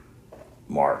brother,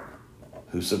 Mark,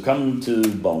 who succumbed to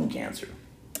bone cancer,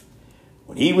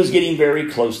 when he was getting very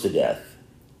close to death,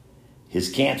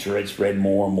 his cancer had spread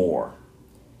more and more,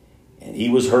 and he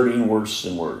was hurting worse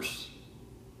and worse.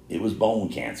 It was bone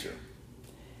cancer,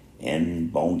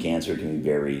 and bone cancer can be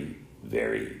very,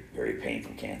 very, very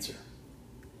painful cancer.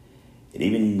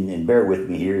 And bear with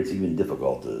me here, it's even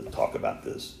difficult to talk about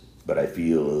this, but I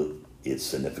feel it's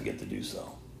significant to do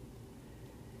so.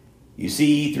 You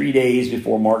see, 3 days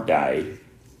before Mark died,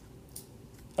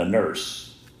 a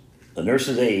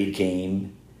nurse's aide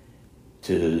came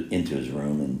into his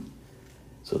room, and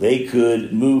so they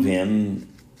could move him,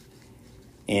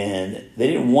 and they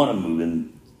didn't want to move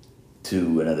him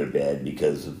to another bed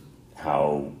because of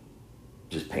how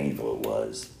just painful it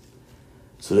was.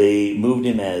 So they moved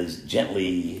him as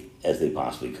gently as they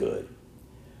possibly could.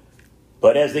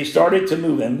 But as they started to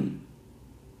move him,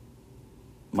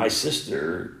 my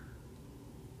sister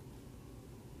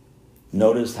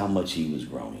noticed how much he was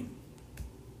groaning.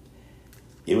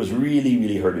 It was really,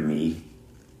 really hurting me.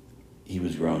 He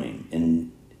was groaning,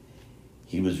 and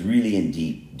he was really in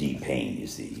deep, deep pain, you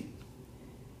see.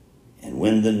 And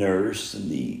when the nurse and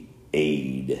the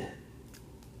aide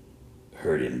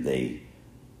heard him, they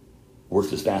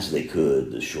worked as fast as they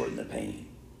could to shorten the pain.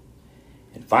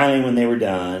 And finally, when they were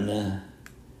done,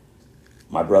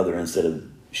 my brother, instead of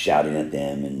shouting at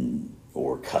them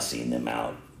or cussing them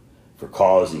out for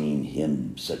causing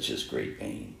him such as great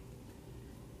pain,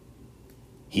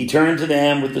 he turned to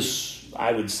them with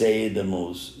I would say, the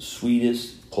most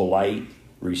sweetest, polite,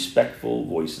 respectful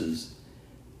voices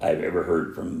I've ever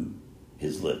heard from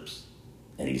his lips.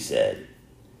 And he said,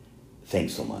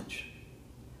 "Thanks so much.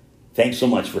 Thanks so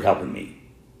much for helping me."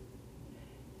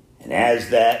 And as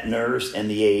that nurse and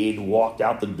the aide walked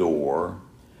out the door,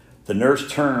 the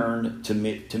nurse turned to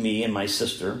me and my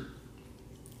sister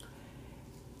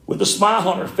with a smile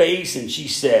on her face, and she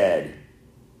said,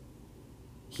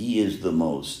 "He is the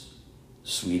most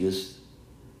sweetest,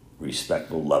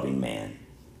 respectful, loving man.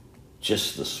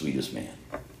 Just the sweetest man."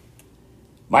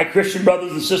 My Christian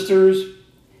brothers and sisters,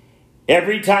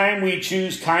 every time we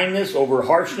choose kindness over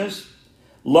harshness,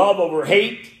 love over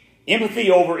hate, empathy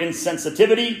over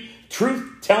insensitivity,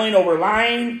 truth-telling over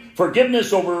lying,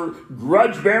 forgiveness over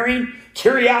grudge-bearing,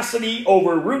 curiosity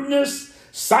over rudeness,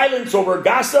 silence over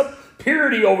gossip,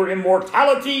 purity over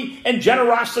immortality, and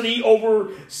generosity over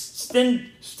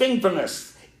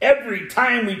stinginess. Every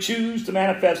time we choose to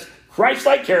manifest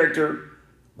Christ-like character,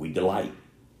 we delight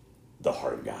the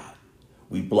heart of God.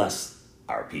 We bless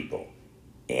our people,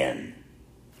 and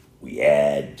we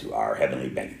add to our heavenly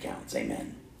bank accounts.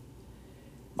 Amen.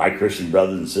 My Christian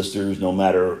brothers and sisters, no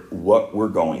matter what we're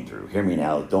going through, hear me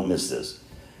now, don't miss this.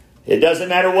 It doesn't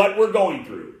matter what we're going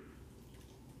through.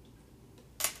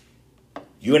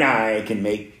 You and I can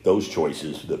make those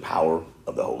choices through the power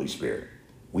of the Holy Spirit.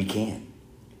 We can.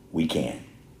 We can.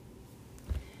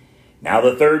 Now,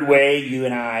 the third way you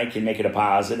and I can make a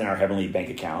deposit in our heavenly bank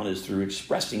account is through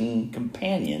expressing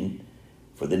compassion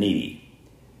for the needy.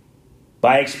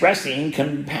 By expressing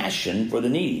compassion for the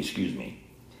needy,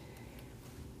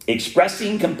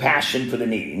 Expressing compassion for the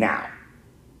needy. Now,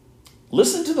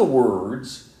 listen to the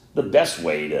words, the best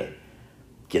way to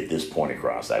get this point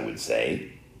across, I would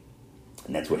say.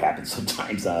 And that's what happens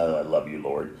sometimes. I love you,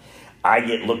 Lord. I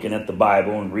get looking at the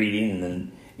Bible and reading, and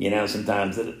then,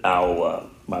 sometimes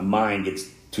my mind gets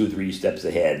 2 or 3 steps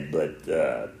ahead.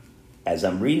 But as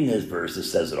I'm reading this verse, it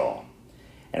says it all.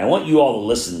 And I want you all to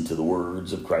listen to the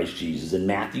words of Christ Jesus in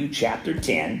Matthew chapter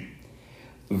 10,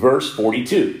 verse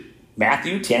 42.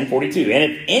 Matthew 10:42.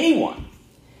 And if anyone,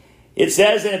 it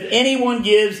says, and if anyone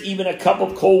gives even a cup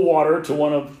of cold water to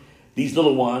one of these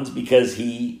little ones because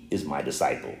he is my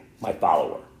disciple, my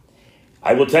follower,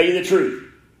 I will tell you the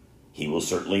truth, he will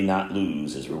certainly not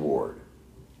lose his reward.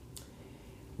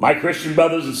 My Christian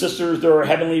brothers and sisters, there are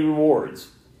heavenly rewards,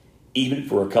 even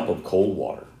for a cup of cold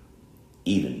water.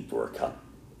 Even for a cup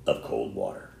of cold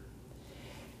water.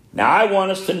 Now, I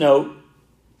want us to note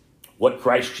what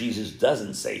Christ Jesus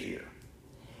doesn't say here.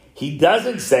 He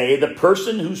doesn't say the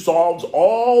person who solves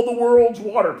all the world's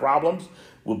water problems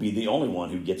will be the only one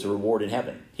who gets a reward in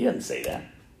heaven. He doesn't say that.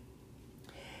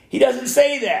 He doesn't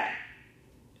say that.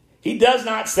 He does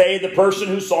not say the person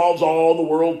who solves all the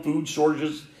world food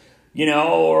shortages,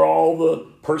 or the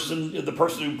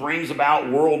person who brings about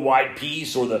worldwide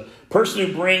peace, or the person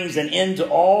who brings an end to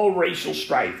all racial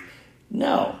strife.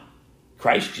 No,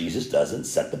 Christ Jesus doesn't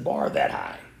set the bar that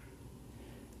high.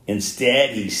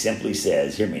 Instead, he simply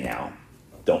says, hear me now,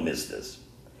 don't miss this.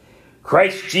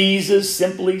 Christ Jesus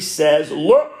simply says,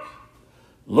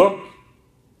 look,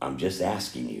 I'm just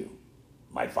asking you,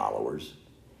 my followers,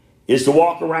 is to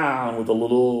walk around with a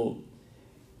little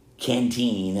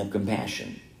canteen of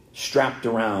compassion strapped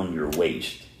around your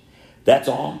waist. That's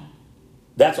all.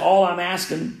 That's all I'm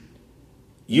asking.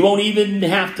 You won't even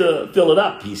have to fill it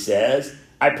up, he says.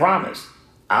 I promise.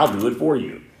 I'll do it for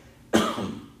you.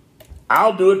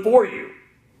 I'll do it for you.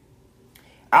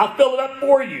 I'll fill it up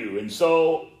for you. And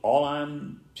so all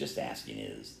I'm just asking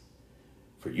is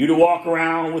for you to walk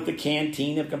around with the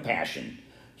canteen of compassion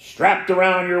strapped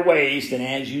around your waist. And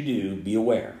as you do, be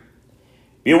aware.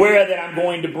 Be aware that I'm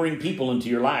going to bring people into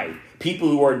your life. People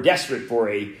who are desperate for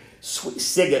a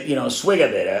swig of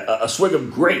it, a swig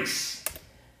of grace.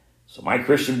 So my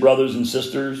Christian brothers and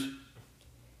sisters,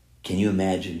 can you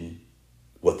imagine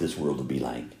what this world will be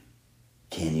like?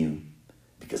 Can you?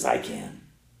 Because I can.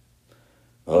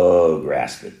 Oh,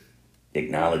 grasp it.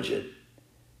 Acknowledge it.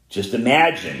 Just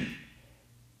imagine,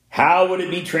 how would it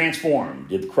be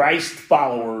transformed if Christ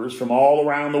followers from all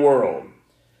around the world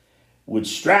would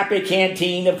strap a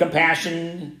canteen of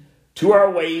compassion to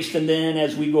our waist, and then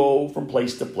as we go from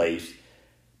place to place,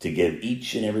 to give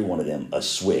each and every one of them a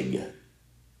swig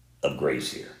of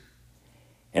grace here,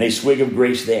 and a swig of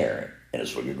grace there, and a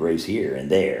swig of grace here and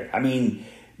there. I mean,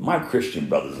 my Christian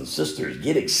brothers and sisters,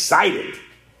 get excited.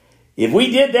 If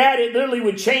we did that, it literally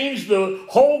would change the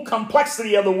whole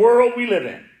complexity of the world we live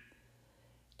in.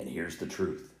 And here's the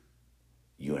truth.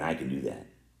 You and I can do that.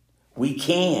 We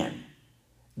can.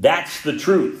 That's the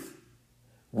truth.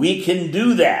 We can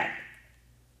do that.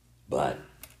 But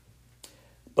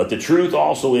the truth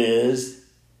also is,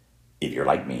 if you're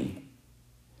like me,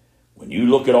 when you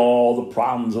look at all the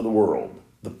problems of the world,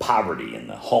 the poverty and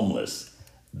the homeless,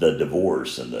 the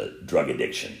divorce and the drug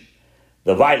addiction,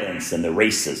 the violence and the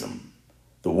racism,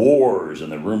 the wars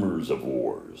and the rumors of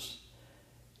wars.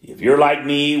 If you're like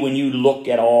me, when you look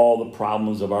at all the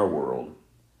problems of our world,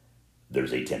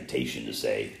 there's a temptation to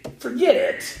say, forget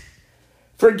it.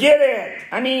 Forget it.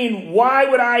 I mean, why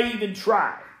would I even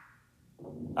try?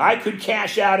 I could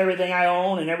cash out everything I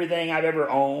own and everything I've ever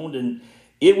owned, and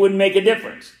it wouldn't make a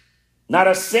difference. Not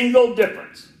a single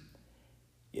difference.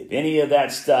 If any of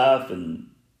that stuff, and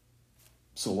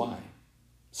so why?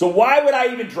 So why would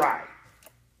I even try?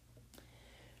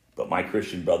 But my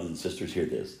Christian brothers and sisters, hear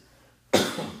this.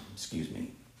 Excuse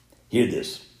me. Hear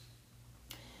this.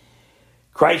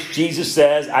 Christ Jesus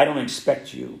says, I don't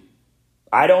expect you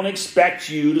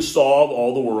to solve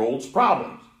all the world's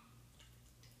problems.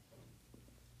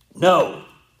 No.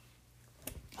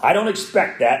 I don't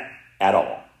expect that at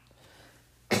all.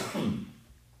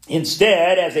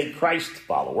 Instead, as a Christ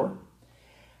follower,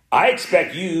 I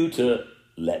expect you to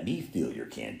let me fill your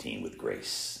canteen with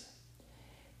grace.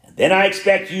 And then I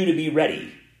expect you to be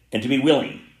ready and to be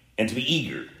willing and to be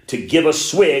eager to give a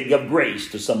swig of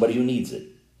grace to somebody who needs it.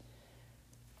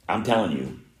 I'm telling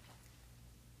you,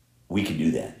 We can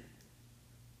do that.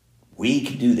 We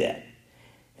can do that.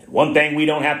 And one thing we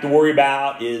don't have to worry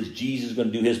about is Jesus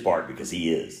going to do his part, because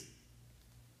he is.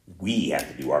 We have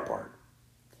to do our part.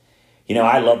 You know,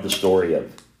 I love the story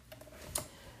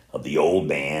of the old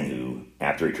man who,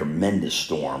 after a tremendous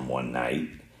storm one night,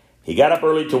 he got up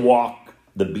early to walk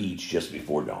the beach just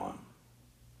before dawn.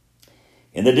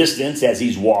 In the distance, as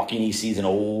he's walking, he sees an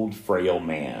old, frail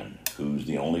man who's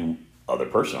the only other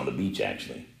person on the beach,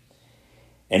 actually.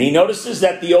 And he notices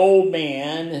that the old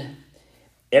man,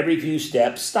 every few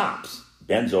steps, stops,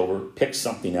 bends over, picks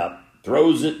something up,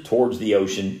 throws it towards the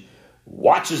ocean,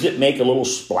 watches it make a little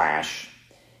splash,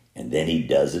 and then he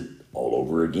does it all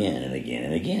over again and again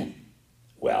and again.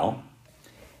 Well,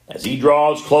 as he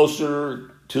draws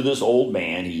closer to this old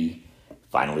man, he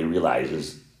finally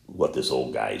realizes what this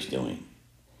old guy is doing.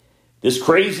 This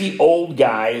crazy old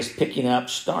guy is picking up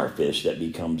starfish that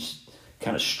becomes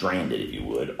kind of stranded, if you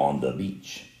would, on the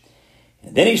beach.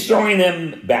 And then he's throwing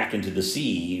them back into the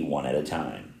sea one at a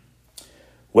time.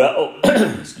 Well,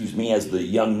 excuse me, as the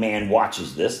young man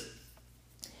watches this,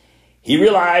 he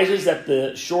realizes that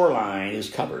the shoreline is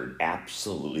covered,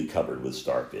 absolutely covered with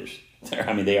starfish.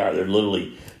 I mean, they are. There are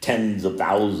literally tens of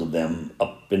thousands of them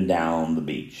up and down the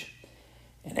beach.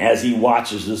 And as he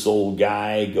watches this old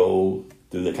guy go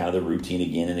through the kind of the routine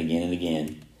again and again and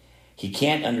again, he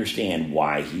can't understand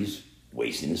why he's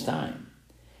wasting his time.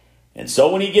 And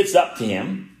so when he gets up to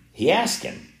him, he asks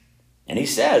him, and he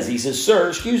says, sir,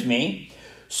 excuse me,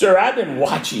 sir, I've been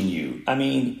watching you. I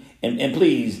mean, and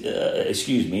please,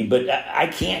 excuse me, but I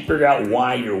can't figure out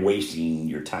why you're wasting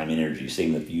your time and energy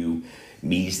saving a few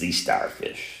measly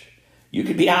starfish. You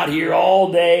could be out here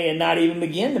all day and not even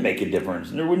begin to make a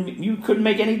difference. And you couldn't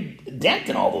make any dent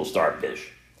in all those starfish.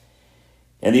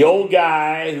 And the old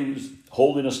guy who's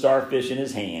holding a starfish in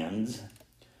his hands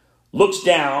looks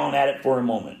down at it for a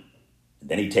moment.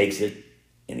 Then he takes it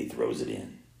and he throws it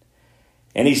in.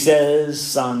 And he says,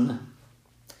 son,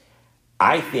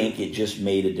 I think it just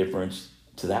made a difference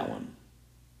to that one.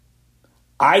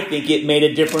 I think it made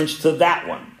a difference to that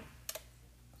one.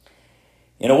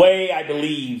 In a way, I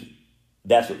believe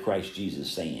that's what Christ Jesus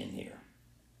is saying here.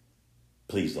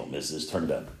 Please don't miss this. Turn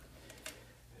it up.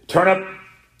 Turn up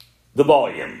the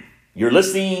volume. You're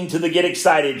listening to the Get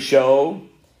Excited Show,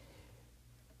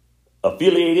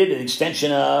 affiliated, an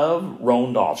extension of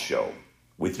Roan Dolph Show,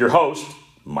 with your host,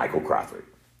 Michael Crawford.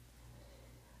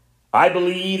 I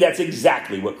believe that's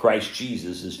exactly what Christ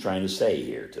Jesus is trying to say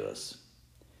here to us.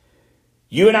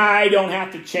 You and I don't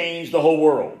have to change the whole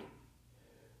world.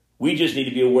 We just need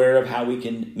to be aware of how we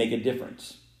can make a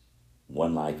difference,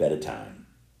 one life at a time,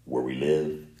 where we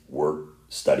live, work,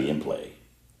 study, and play.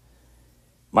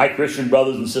 My Christian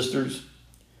brothers and sisters,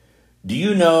 do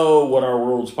you know what our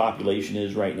world's population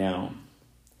is right now?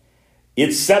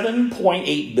 It's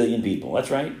 7.8 billion people.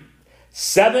 That's right.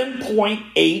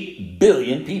 7.8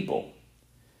 billion people.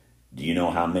 Do you know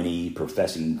how many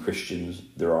professing Christians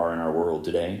there are in our world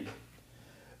today?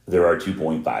 There are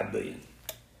 2.5 billion.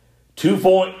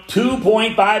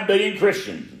 2.5 billion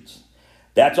Christians.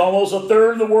 That's almost a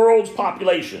third of the world's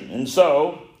population. And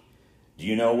so, do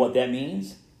you know what that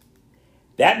means?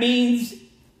 That means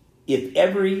if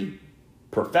every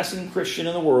professing Christian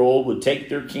in the world would take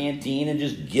their canteen and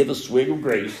just give a swig of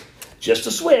grace, just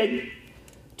a swig,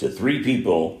 to 3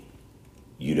 people,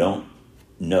 you don't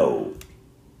know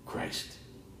Christ.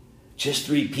 Just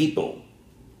 3 people.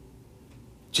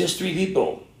 Just 3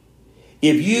 people.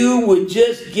 If you would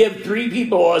just give 3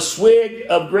 people a swig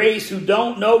of grace who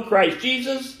don't know Christ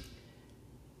Jesus,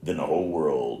 then the whole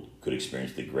world could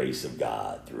experience the grace of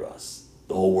God through us.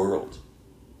 The whole world.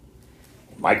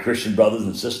 My Christian brothers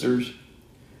and sisters,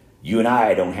 you and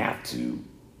I don't have to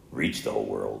reach the whole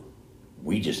world.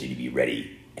 We just need to be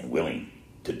ready and willing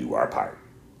to do our part.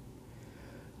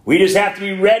 We just have to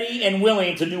be ready and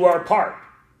willing to do our part.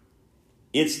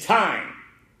 It's time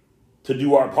to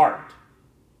do our part.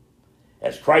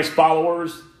 As Christ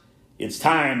followers, it's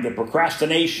time. The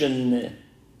procrastination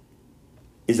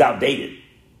is outdated.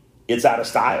 It's out of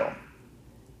style.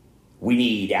 We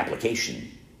need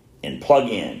application and plug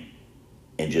in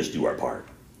and just do our part.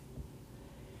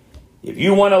 If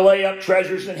you want to lay up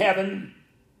treasures in heaven,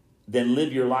 then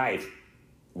live your life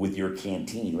with your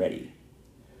canteen ready.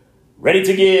 Ready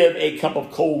to give a cup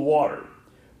of cold water.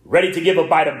 Ready to give a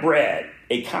bite of bread,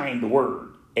 a kind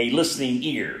word, a listening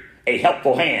ear, a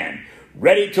helpful hand.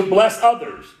 Ready to bless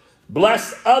others.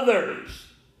 Bless others.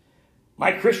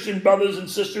 My Christian brothers and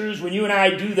sisters, when you and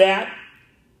I do that,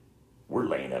 we're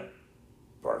laying up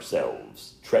for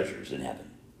ourselves treasures in heaven.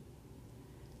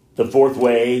 The 4th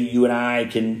way you and I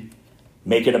can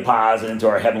make a deposit into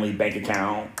our heavenly bank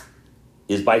account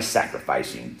is by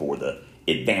sacrificing for the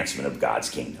advancement of God's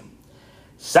kingdom.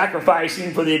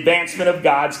 Sacrificing for the advancement of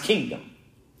God's kingdom.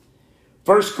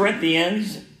 1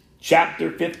 Corinthians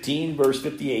chapter 15, verse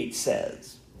 58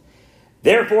 says,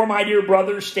 "Therefore, my dear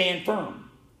brothers, stand firm.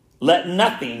 Let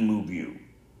nothing move you.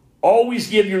 Always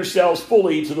give yourselves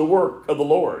fully to the work of the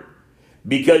Lord,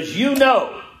 because you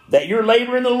know that your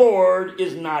labor in the Lord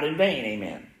is not in vain."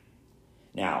 Amen.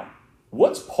 Now,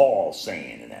 what's Paul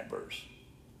saying in that verse?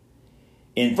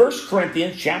 In 1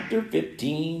 Corinthians chapter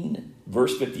 15,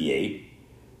 verse 58,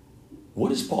 what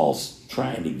is Paul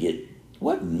trying to get?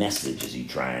 What message is he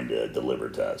trying to deliver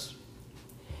to us?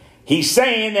 He's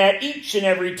saying that each and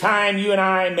every time you and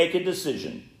I make a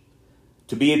decision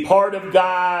to be a part of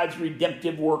God's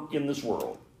redemptive work in this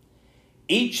world,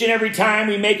 each and every time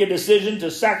we make a decision to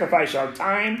sacrifice our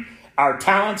time, our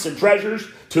talents and treasures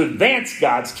to advance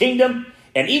God's kingdom,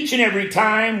 and each and every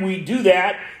time we do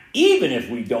that, even if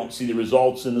we don't see the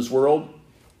results in this world,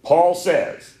 Paul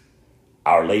says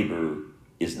our labor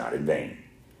is not in vain,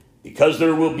 because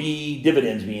there will be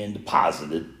dividends being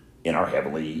deposited in our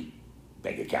heavenly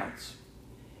bank accounts.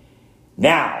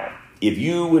 Now, if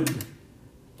you would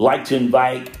like to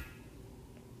invite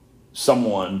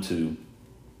someone to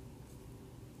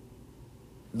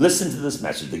listen to this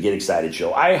message, the Get Excited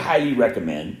Show, I highly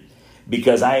recommend,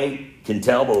 because I can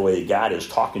tell by the way that God is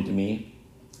talking to me,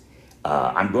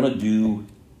 I'm going to do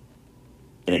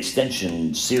an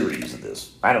extension series of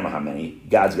this. I don't know how many.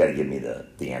 God's got to give me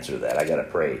the answer to that. I got to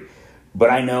pray. But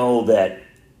I know that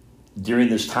during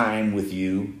this time with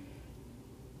you,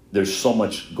 there's so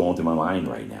much going through my mind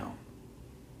right now.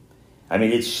 I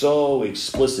mean, it's so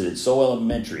explicit, it's so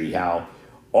elementary how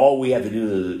all we have to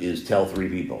do is tell 3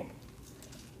 people,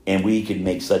 and we can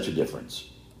make such a difference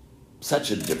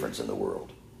in the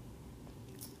world.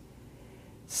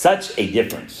 Such a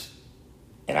difference.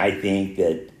 And I think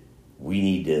that we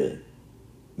need to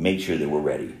make sure that we're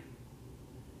ready.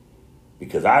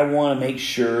 Because I want to make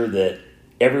sure that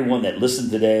everyone that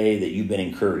listened today, that you've been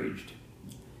encouraged.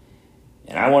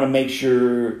 And I want to make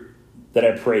sure that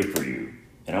I pray for you.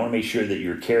 And I want to make sure that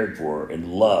you're cared for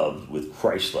and loved with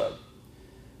Christ's love.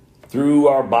 Through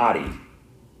our body,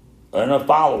 and the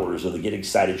followers of the Get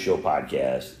Excited Show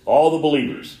podcast, all the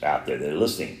believers out there that are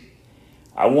listening,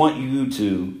 I want you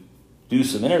to do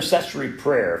some intercessory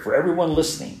prayer for everyone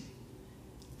listening,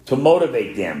 to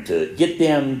motivate them, to get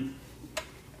them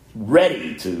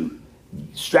ready to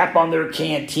strap on their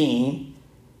canteen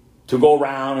to go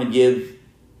around and give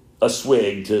a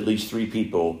swig to at least 3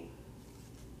 people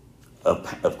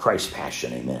of Christ's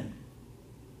passion. Amen.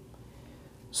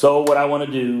 So what I want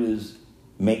to do is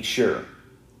make sure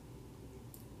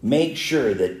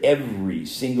that every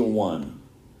single one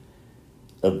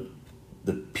of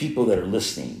the people that are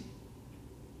listening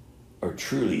are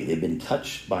truly, they've been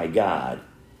touched by God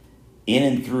in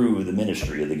and through the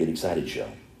ministry of the Get Excited Show.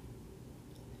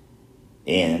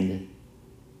 And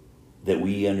that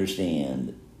we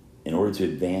understand, in order to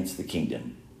advance the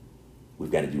kingdom,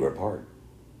 we've got to do our part.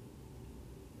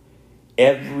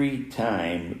 Every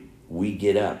time we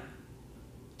get up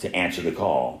to answer the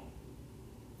call,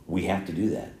 we have to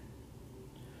do that.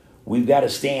 We've got to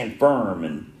stand firm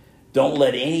and don't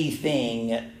let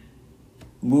anything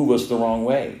move us the wrong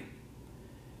way.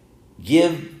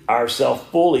 Give ourselves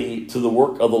fully to the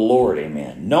work of the Lord,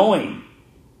 amen, knowing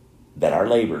that our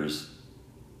labors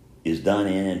is done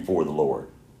in and for the Lord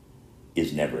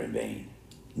is never in vain.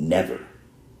 Never.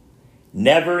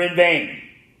 Never in vain.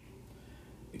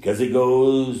 Because it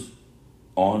goes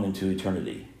on into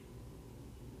eternity.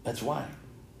 That's why.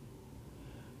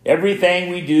 Everything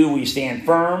we do, we stand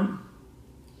firm.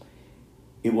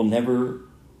 It will never,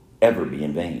 ever be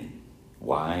in vain.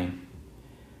 Why?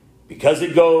 Because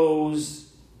it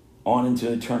goes on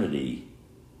into eternity.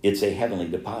 It's a heavenly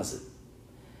deposit.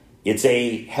 It's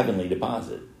a heavenly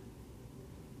deposit.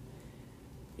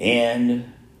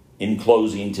 And in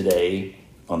closing today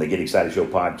on the Get Excited Show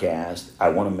podcast, I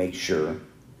want to make sure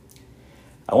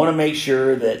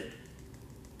that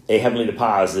a heavenly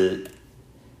deposit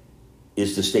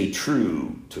is to stay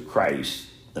true to Christ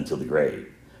until the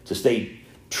grave. To stay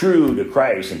true to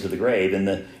Christ until the grave. And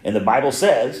the Bible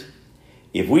says,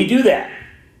 if we do that,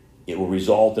 it will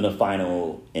result in a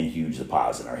final and huge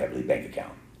deposit in our heavenly bank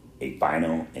account. A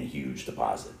final and huge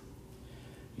deposit.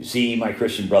 You see, my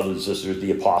Christian brothers and sisters,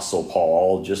 the Apostle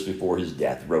Paul, just before his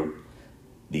death, wrote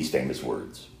these famous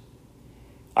words.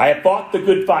 I have fought the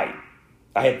good fight.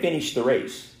 I have finished the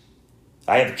race.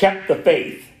 I have kept the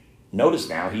faith. Notice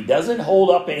now, he doesn't hold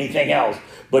up anything else,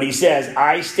 but he says,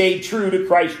 I stayed true to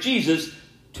Christ Jesus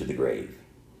to the grave.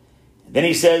 And then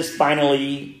he says,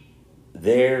 finally,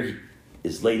 there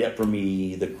is laid up for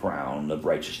me the crown of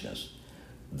righteousness,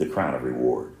 the crown of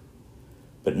reward.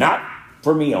 But not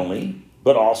for me only,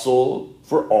 but also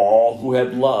for all who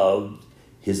have loved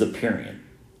his appearing.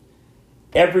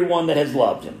 Everyone that has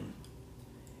loved him.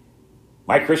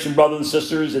 My Christian brothers and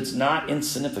sisters, it's not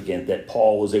insignificant that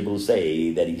Paul was able to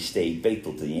say that he stayed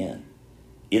faithful to the end.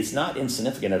 It's not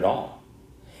insignificant at all.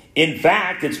 In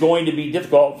fact, it's going to be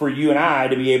difficult for you and I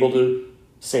to be able to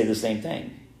say the same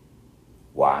thing.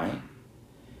 Why?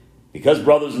 Because,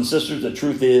 brothers and sisters, the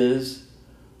truth is,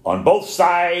 on both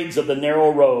sides of the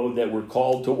narrow road that we're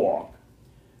called to walk,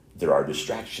 there are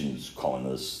distractions calling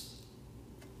us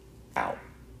out,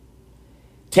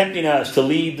 tempting us to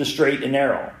leave the straight and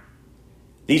narrow.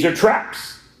 These are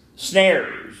traps,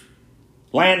 snares,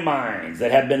 landmines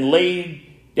that have been laid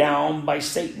down by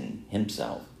Satan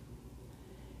himself.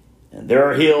 And there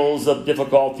are hills of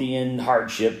difficulty and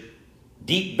hardship,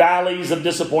 deep valleys of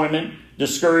disappointment,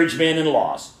 discouragement, and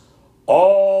loss,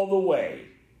 all the way.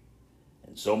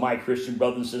 And so, my Christian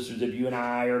brothers and sisters, if you and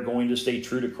I are going to stay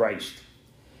true to Christ,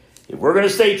 if we're going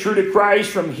to stay true to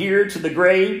Christ from here to the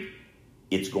grave,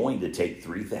 it's going to take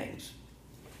three things.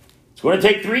 It's going to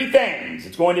take three things.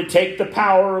 It's going to take the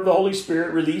power of the Holy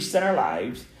Spirit released in our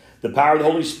lives, the power of the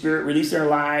Holy Spirit released in our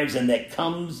lives, and that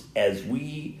comes as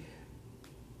we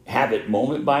have it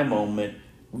moment by moment,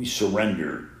 we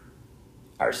surrender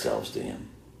ourselves to him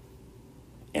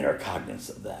and are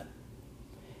cognizant of that.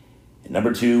 And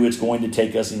number two, it's going to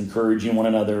take us encouraging one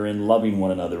another and loving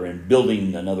one another and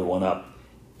building another one up,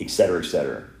 etc.,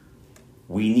 etc.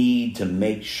 We need to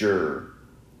make sure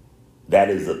that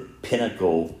is the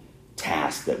pinnacle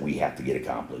task that we have to get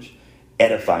accomplished.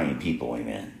 Edifying people,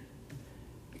 amen.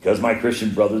 Because, my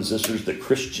Christian brothers and sisters, the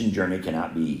Christian journey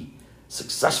cannot be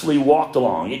successfully walked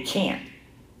along. It can't,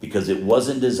 because it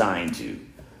wasn't designed to.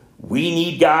 We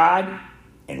need God,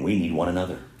 and we need one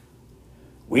another.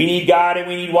 We need God, and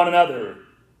we need one another.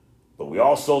 But we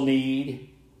also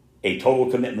need a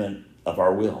total commitment of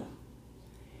our will.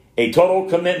 A total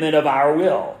commitment of our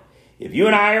will. If you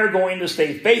and I are going to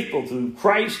stay faithful to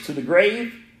Christ to the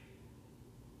grave,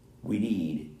 we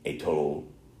need a total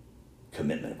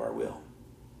commitment of our will.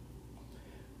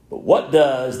 But what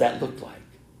does that look like?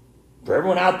 For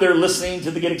everyone out there listening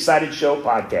to the Get Excited Show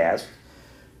podcast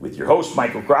with your host,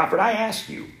 Michael Crawford, I ask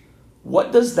you,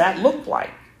 what does that look like?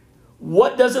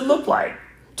 What does it look like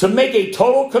to make a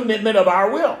total commitment of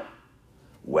our will?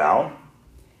 Well,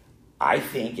 I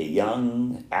think a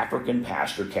young African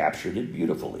pastor captured it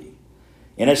beautifully.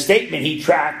 In a statement he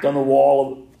tracked on the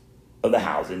wall of the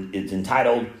house, it's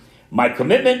entitled, "My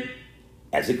Commitment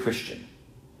as a Christian."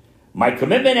 My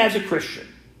commitment as a Christian.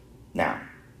 Now,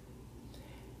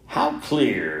 how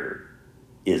clear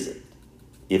is it?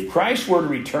 If Christ were to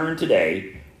return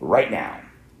today, right now,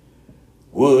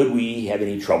 would he have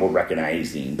any trouble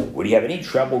recognizing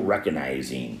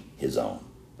his own?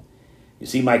 You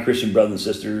see, my Christian brothers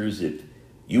and sisters, if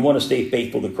you want to stay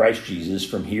faithful to Christ Jesus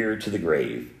from here to the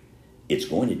grave, it's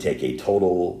going to take a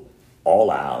total,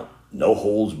 all-out, no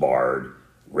holds barred,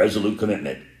 resolute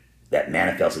commitment that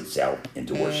manifests itself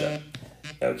into worship.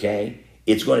 Okay?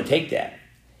 It's going to take that.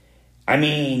 I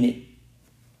mean,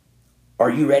 are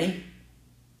you ready?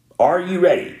 Are you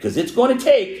ready? Because it's going to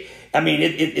take,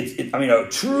 a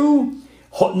true,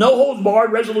 no holds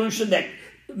barred resolution that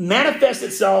manifests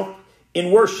itself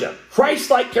in worship,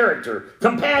 Christ-like character,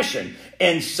 compassion,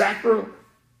 and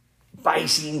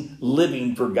sacrificing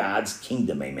living for God's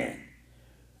kingdom. Amen.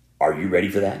 Are you ready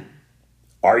for that?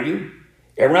 Are you?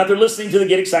 Everyone out there listening to the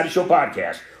Get Excited Show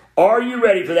podcast, are you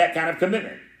ready for that kind of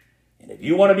commitment? And if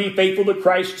you want to be faithful to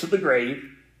Christ to the grave,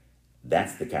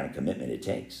 that's the kind of commitment it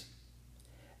takes.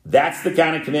 That's the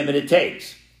kind of commitment it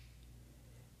takes.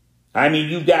 I mean,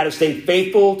 you've got to stay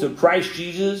faithful to Christ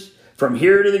Jesus from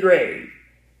here to the grave.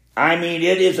 I mean,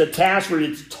 it is a task where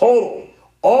it's total,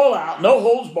 all out, no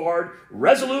holds barred,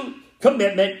 resolute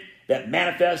commitment that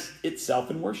manifests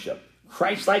itself in worship,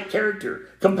 Christ-like character,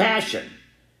 compassion,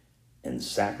 and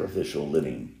sacrificial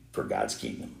living for God's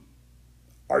kingdom.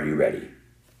 Are you ready?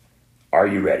 Are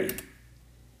you ready?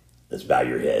 Let's bow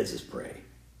your heads. Let's pray.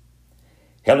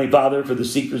 Heavenly Father, for the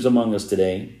seekers among us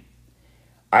today,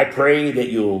 I pray that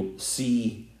they'll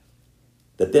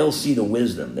see the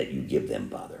wisdom that you give them,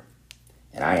 Father.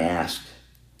 And I ask,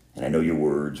 and I know your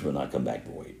words will not come back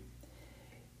void,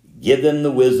 give them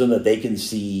the wisdom that they can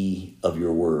see of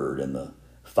your word and the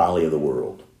folly of the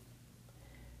world.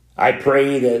 I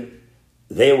pray that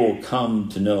they will come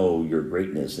to know your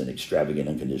greatness and extravagant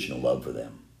unconditional love for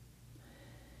them.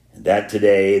 And that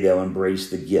today they'll embrace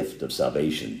the gift of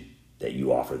salvation that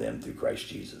you offer them through Christ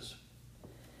Jesus.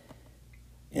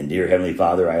 And dear Heavenly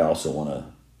Father, I also want to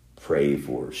pray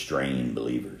for straying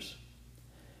believers.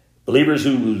 Believers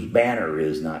whose banner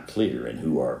is not clear and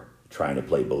who are trying to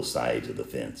play both sides of the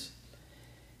fence.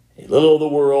 A little of the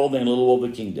world and a little of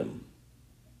the kingdom.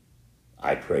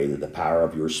 I pray that the power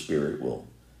of your Spirit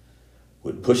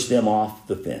would push them off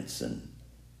the fence and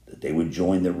that they would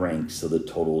join the ranks of the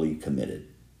totally committed.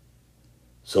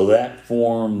 So that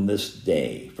from this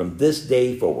day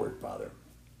forward, Father,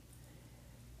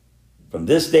 from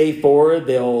this day forward,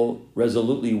 they'll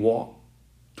resolutely walk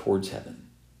towards heaven,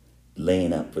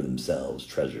 laying up for themselves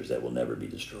treasures that will never be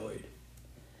destroyed,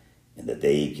 and that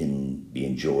they can be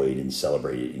enjoyed and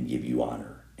celebrated and give you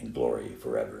honor and glory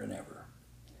forever and ever.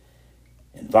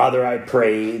 And Father, I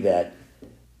pray that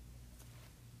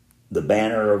the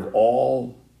banner of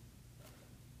all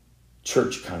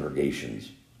church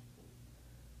congregations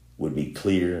would be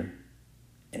clear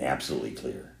and absolutely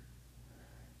clear.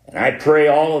 And I pray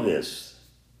all of this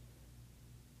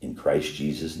in Christ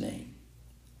Jesus' name.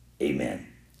 Amen.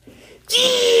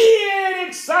 Get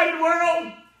excited,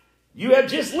 world! You have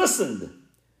just listened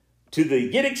to the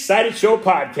Get Excited Show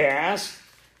podcast,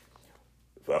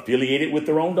 affiliated with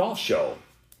the Ron Dolph Show.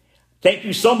 Thank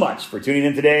you so much for tuning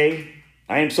in today.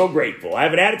 I am so grateful. I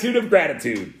have an attitude of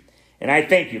gratitude, and I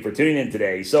thank you for tuning in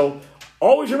today. So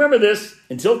always remember this,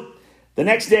 until the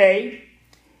next day,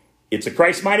 it's a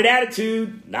Christ-minded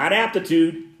attitude, not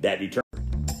aptitude, that determines.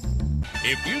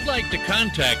 If you'd like to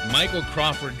contact Michael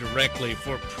Crawford directly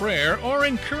for prayer or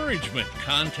encouragement,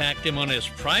 contact him on his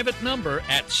private number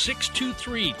at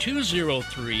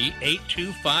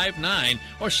 623-203-8259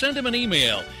 or send him an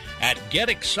email at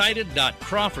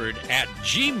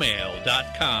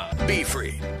getexcited.crawford@gmail.com. Be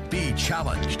free, be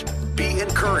challenged, be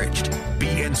encouraged,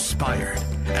 be inspired,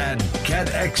 and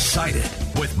get excited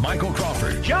with Michael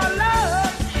Crawford. Your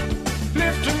love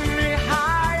lifting me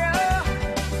higher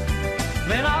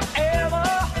than I've ever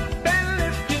been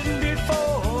lifted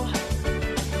before.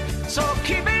 So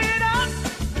keep it up,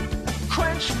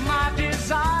 quench my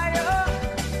desire,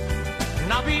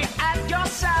 and I'll be at your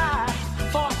side.